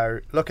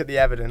 look at the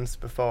evidence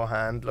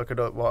beforehand, look at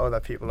what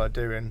other people are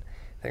doing,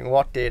 think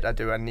what data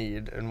do I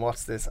need and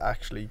what's this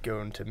actually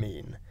going to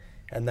mean?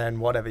 And then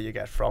whatever you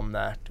get from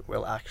that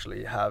will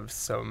actually have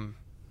some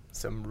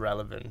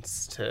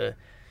relevance to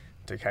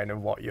kind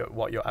of what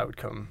your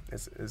outcome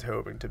is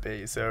hoping to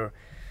be. So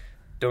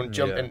don't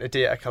jump into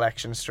data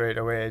collection straight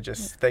away.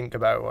 Just think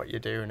about what you're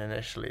doing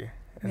initially.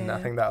 And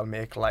I think that'll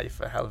make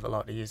life a hell of a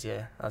lot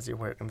easier as you're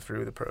working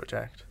through the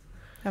project.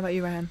 How about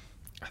you, Ryan?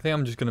 I think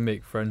I'm just going to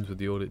make friends with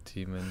the audit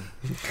team, and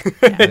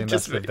I think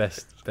that's the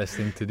best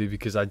thing to do,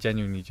 because I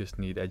genuinely just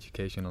need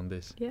education on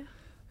this. Yeah.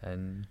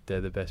 And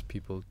they're the best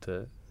people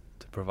to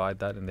provide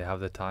that, and they have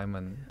the time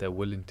and they're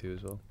willing to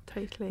as well.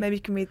 Totally. Maybe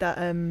you can read that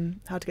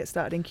How to Get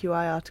Started in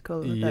QI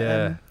article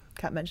that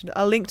Kat mentioned.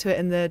 I'll link to it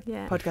in the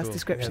podcast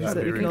description so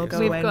that we can all go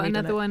away. We've got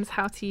another one,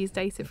 how to use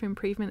data for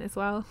improvement as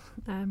well.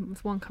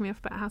 There's one coming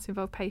up about how to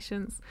involve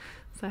patients.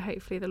 So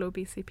hopefully they'll all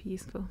be super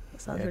useful.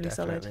 That sounds really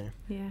solid.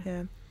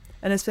 Yeah.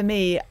 And as for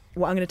me,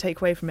 what I'm going to take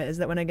away from it is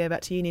that when I go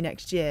back to uni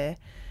next year,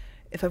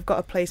 if I've got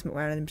a placement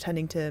where I'm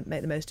intending to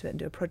make the most of it and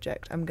do a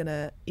project, I'm going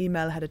to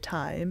email ahead of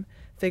time,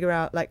 figure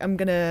out,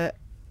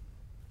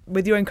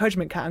 with your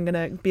encouragement, Kat, I'm going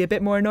to be a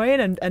bit more annoying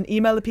and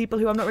email the people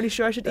who I'm not really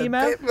sure I should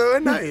email. A bit more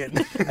annoying?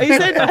 Are you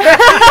saying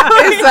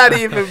is that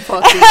even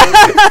possible?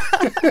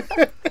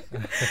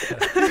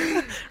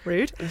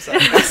 Rude. I'm sorry.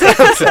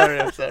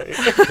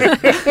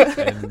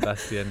 And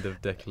that's the end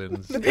of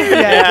Declan's.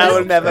 I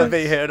will never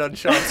be heard on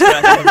Sharp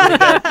Scratch.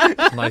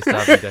 It's nice to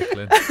have you,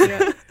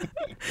 Declan.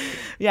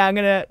 Yeah, I'm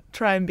going to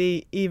try and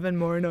be even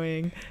more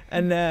annoying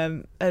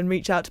and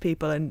reach out to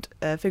people and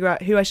figure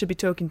out who I should be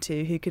talking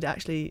to, who could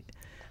actually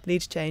lead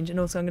to change. And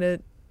also I'm going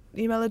to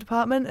email the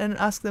department and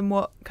ask them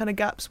what kind of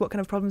gaps, what kind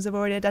of problems they've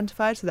already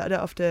identified, so that I don't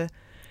have to,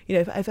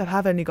 if I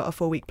have only got a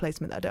 4-week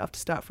placement, that I don't have to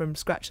start from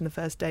scratch on the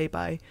first day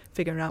by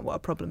figuring out what a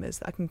problem is,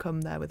 that I can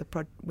come there with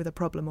a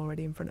problem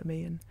already in front of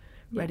me and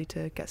ready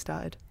to get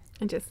started.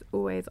 And just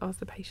always ask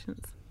the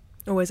patients.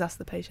 Always ask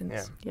the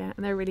patients. Yeah,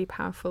 and they're a really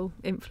powerful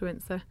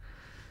influencer.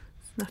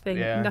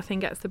 Nothing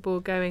gets the ball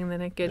going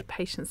than a good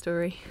patient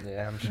story.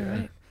 Yeah, I'm sure.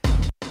 Right.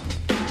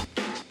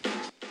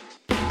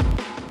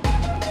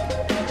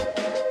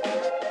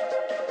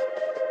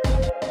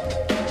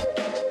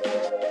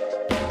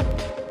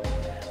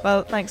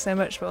 Well, thanks so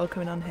much for all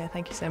coming on here.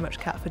 Thank you so much,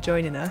 Kat, for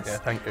joining us. Yeah,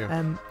 thank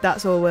you.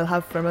 That's all we'll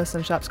have from us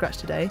on Sharp Scratch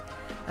today.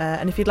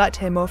 And if you'd like to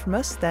hear more from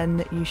us,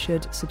 then you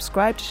should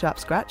subscribe to Sharp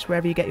Scratch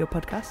wherever you get your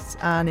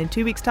podcasts. And in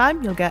 2 weeks'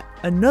 time, you'll get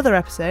another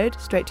episode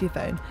straight to your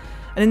phone.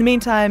 And in the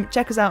meantime,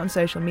 check us out on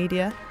social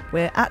media.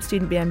 We're at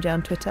StudentBMJ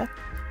on Twitter,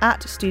 at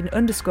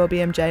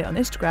student_BMJ on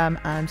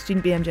Instagram, and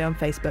StudentBMJ on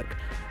Facebook.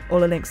 All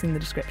the links in the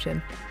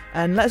description.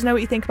 And let us know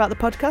what you think about the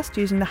podcast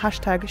using the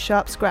hashtag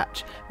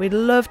SharpScratch. We'd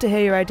love to hear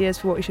your ideas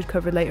for what we should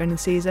cover later in the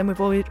season. We've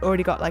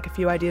already got a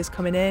few ideas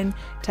coming in,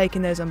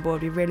 taking those on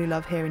board. We really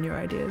love hearing your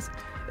ideas.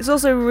 It's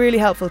also really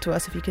helpful to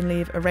us if you can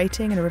leave a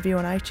rating and a review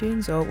on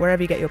iTunes or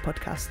wherever you get your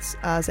podcasts,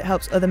 as it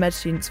helps other med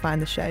students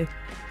find the show.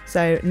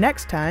 So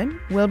next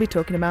time, we'll be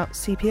talking about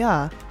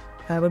CPR.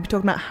 We'll be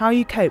talking about how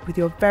you cope with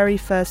your very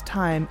first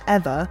time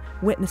ever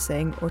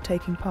witnessing or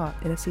taking part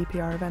in a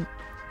CPR event.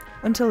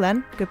 Until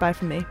then, goodbye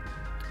from me.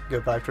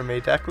 Goodbye from me,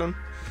 Declan.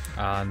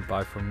 And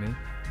bye from me.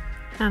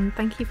 And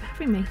thank you for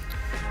having me.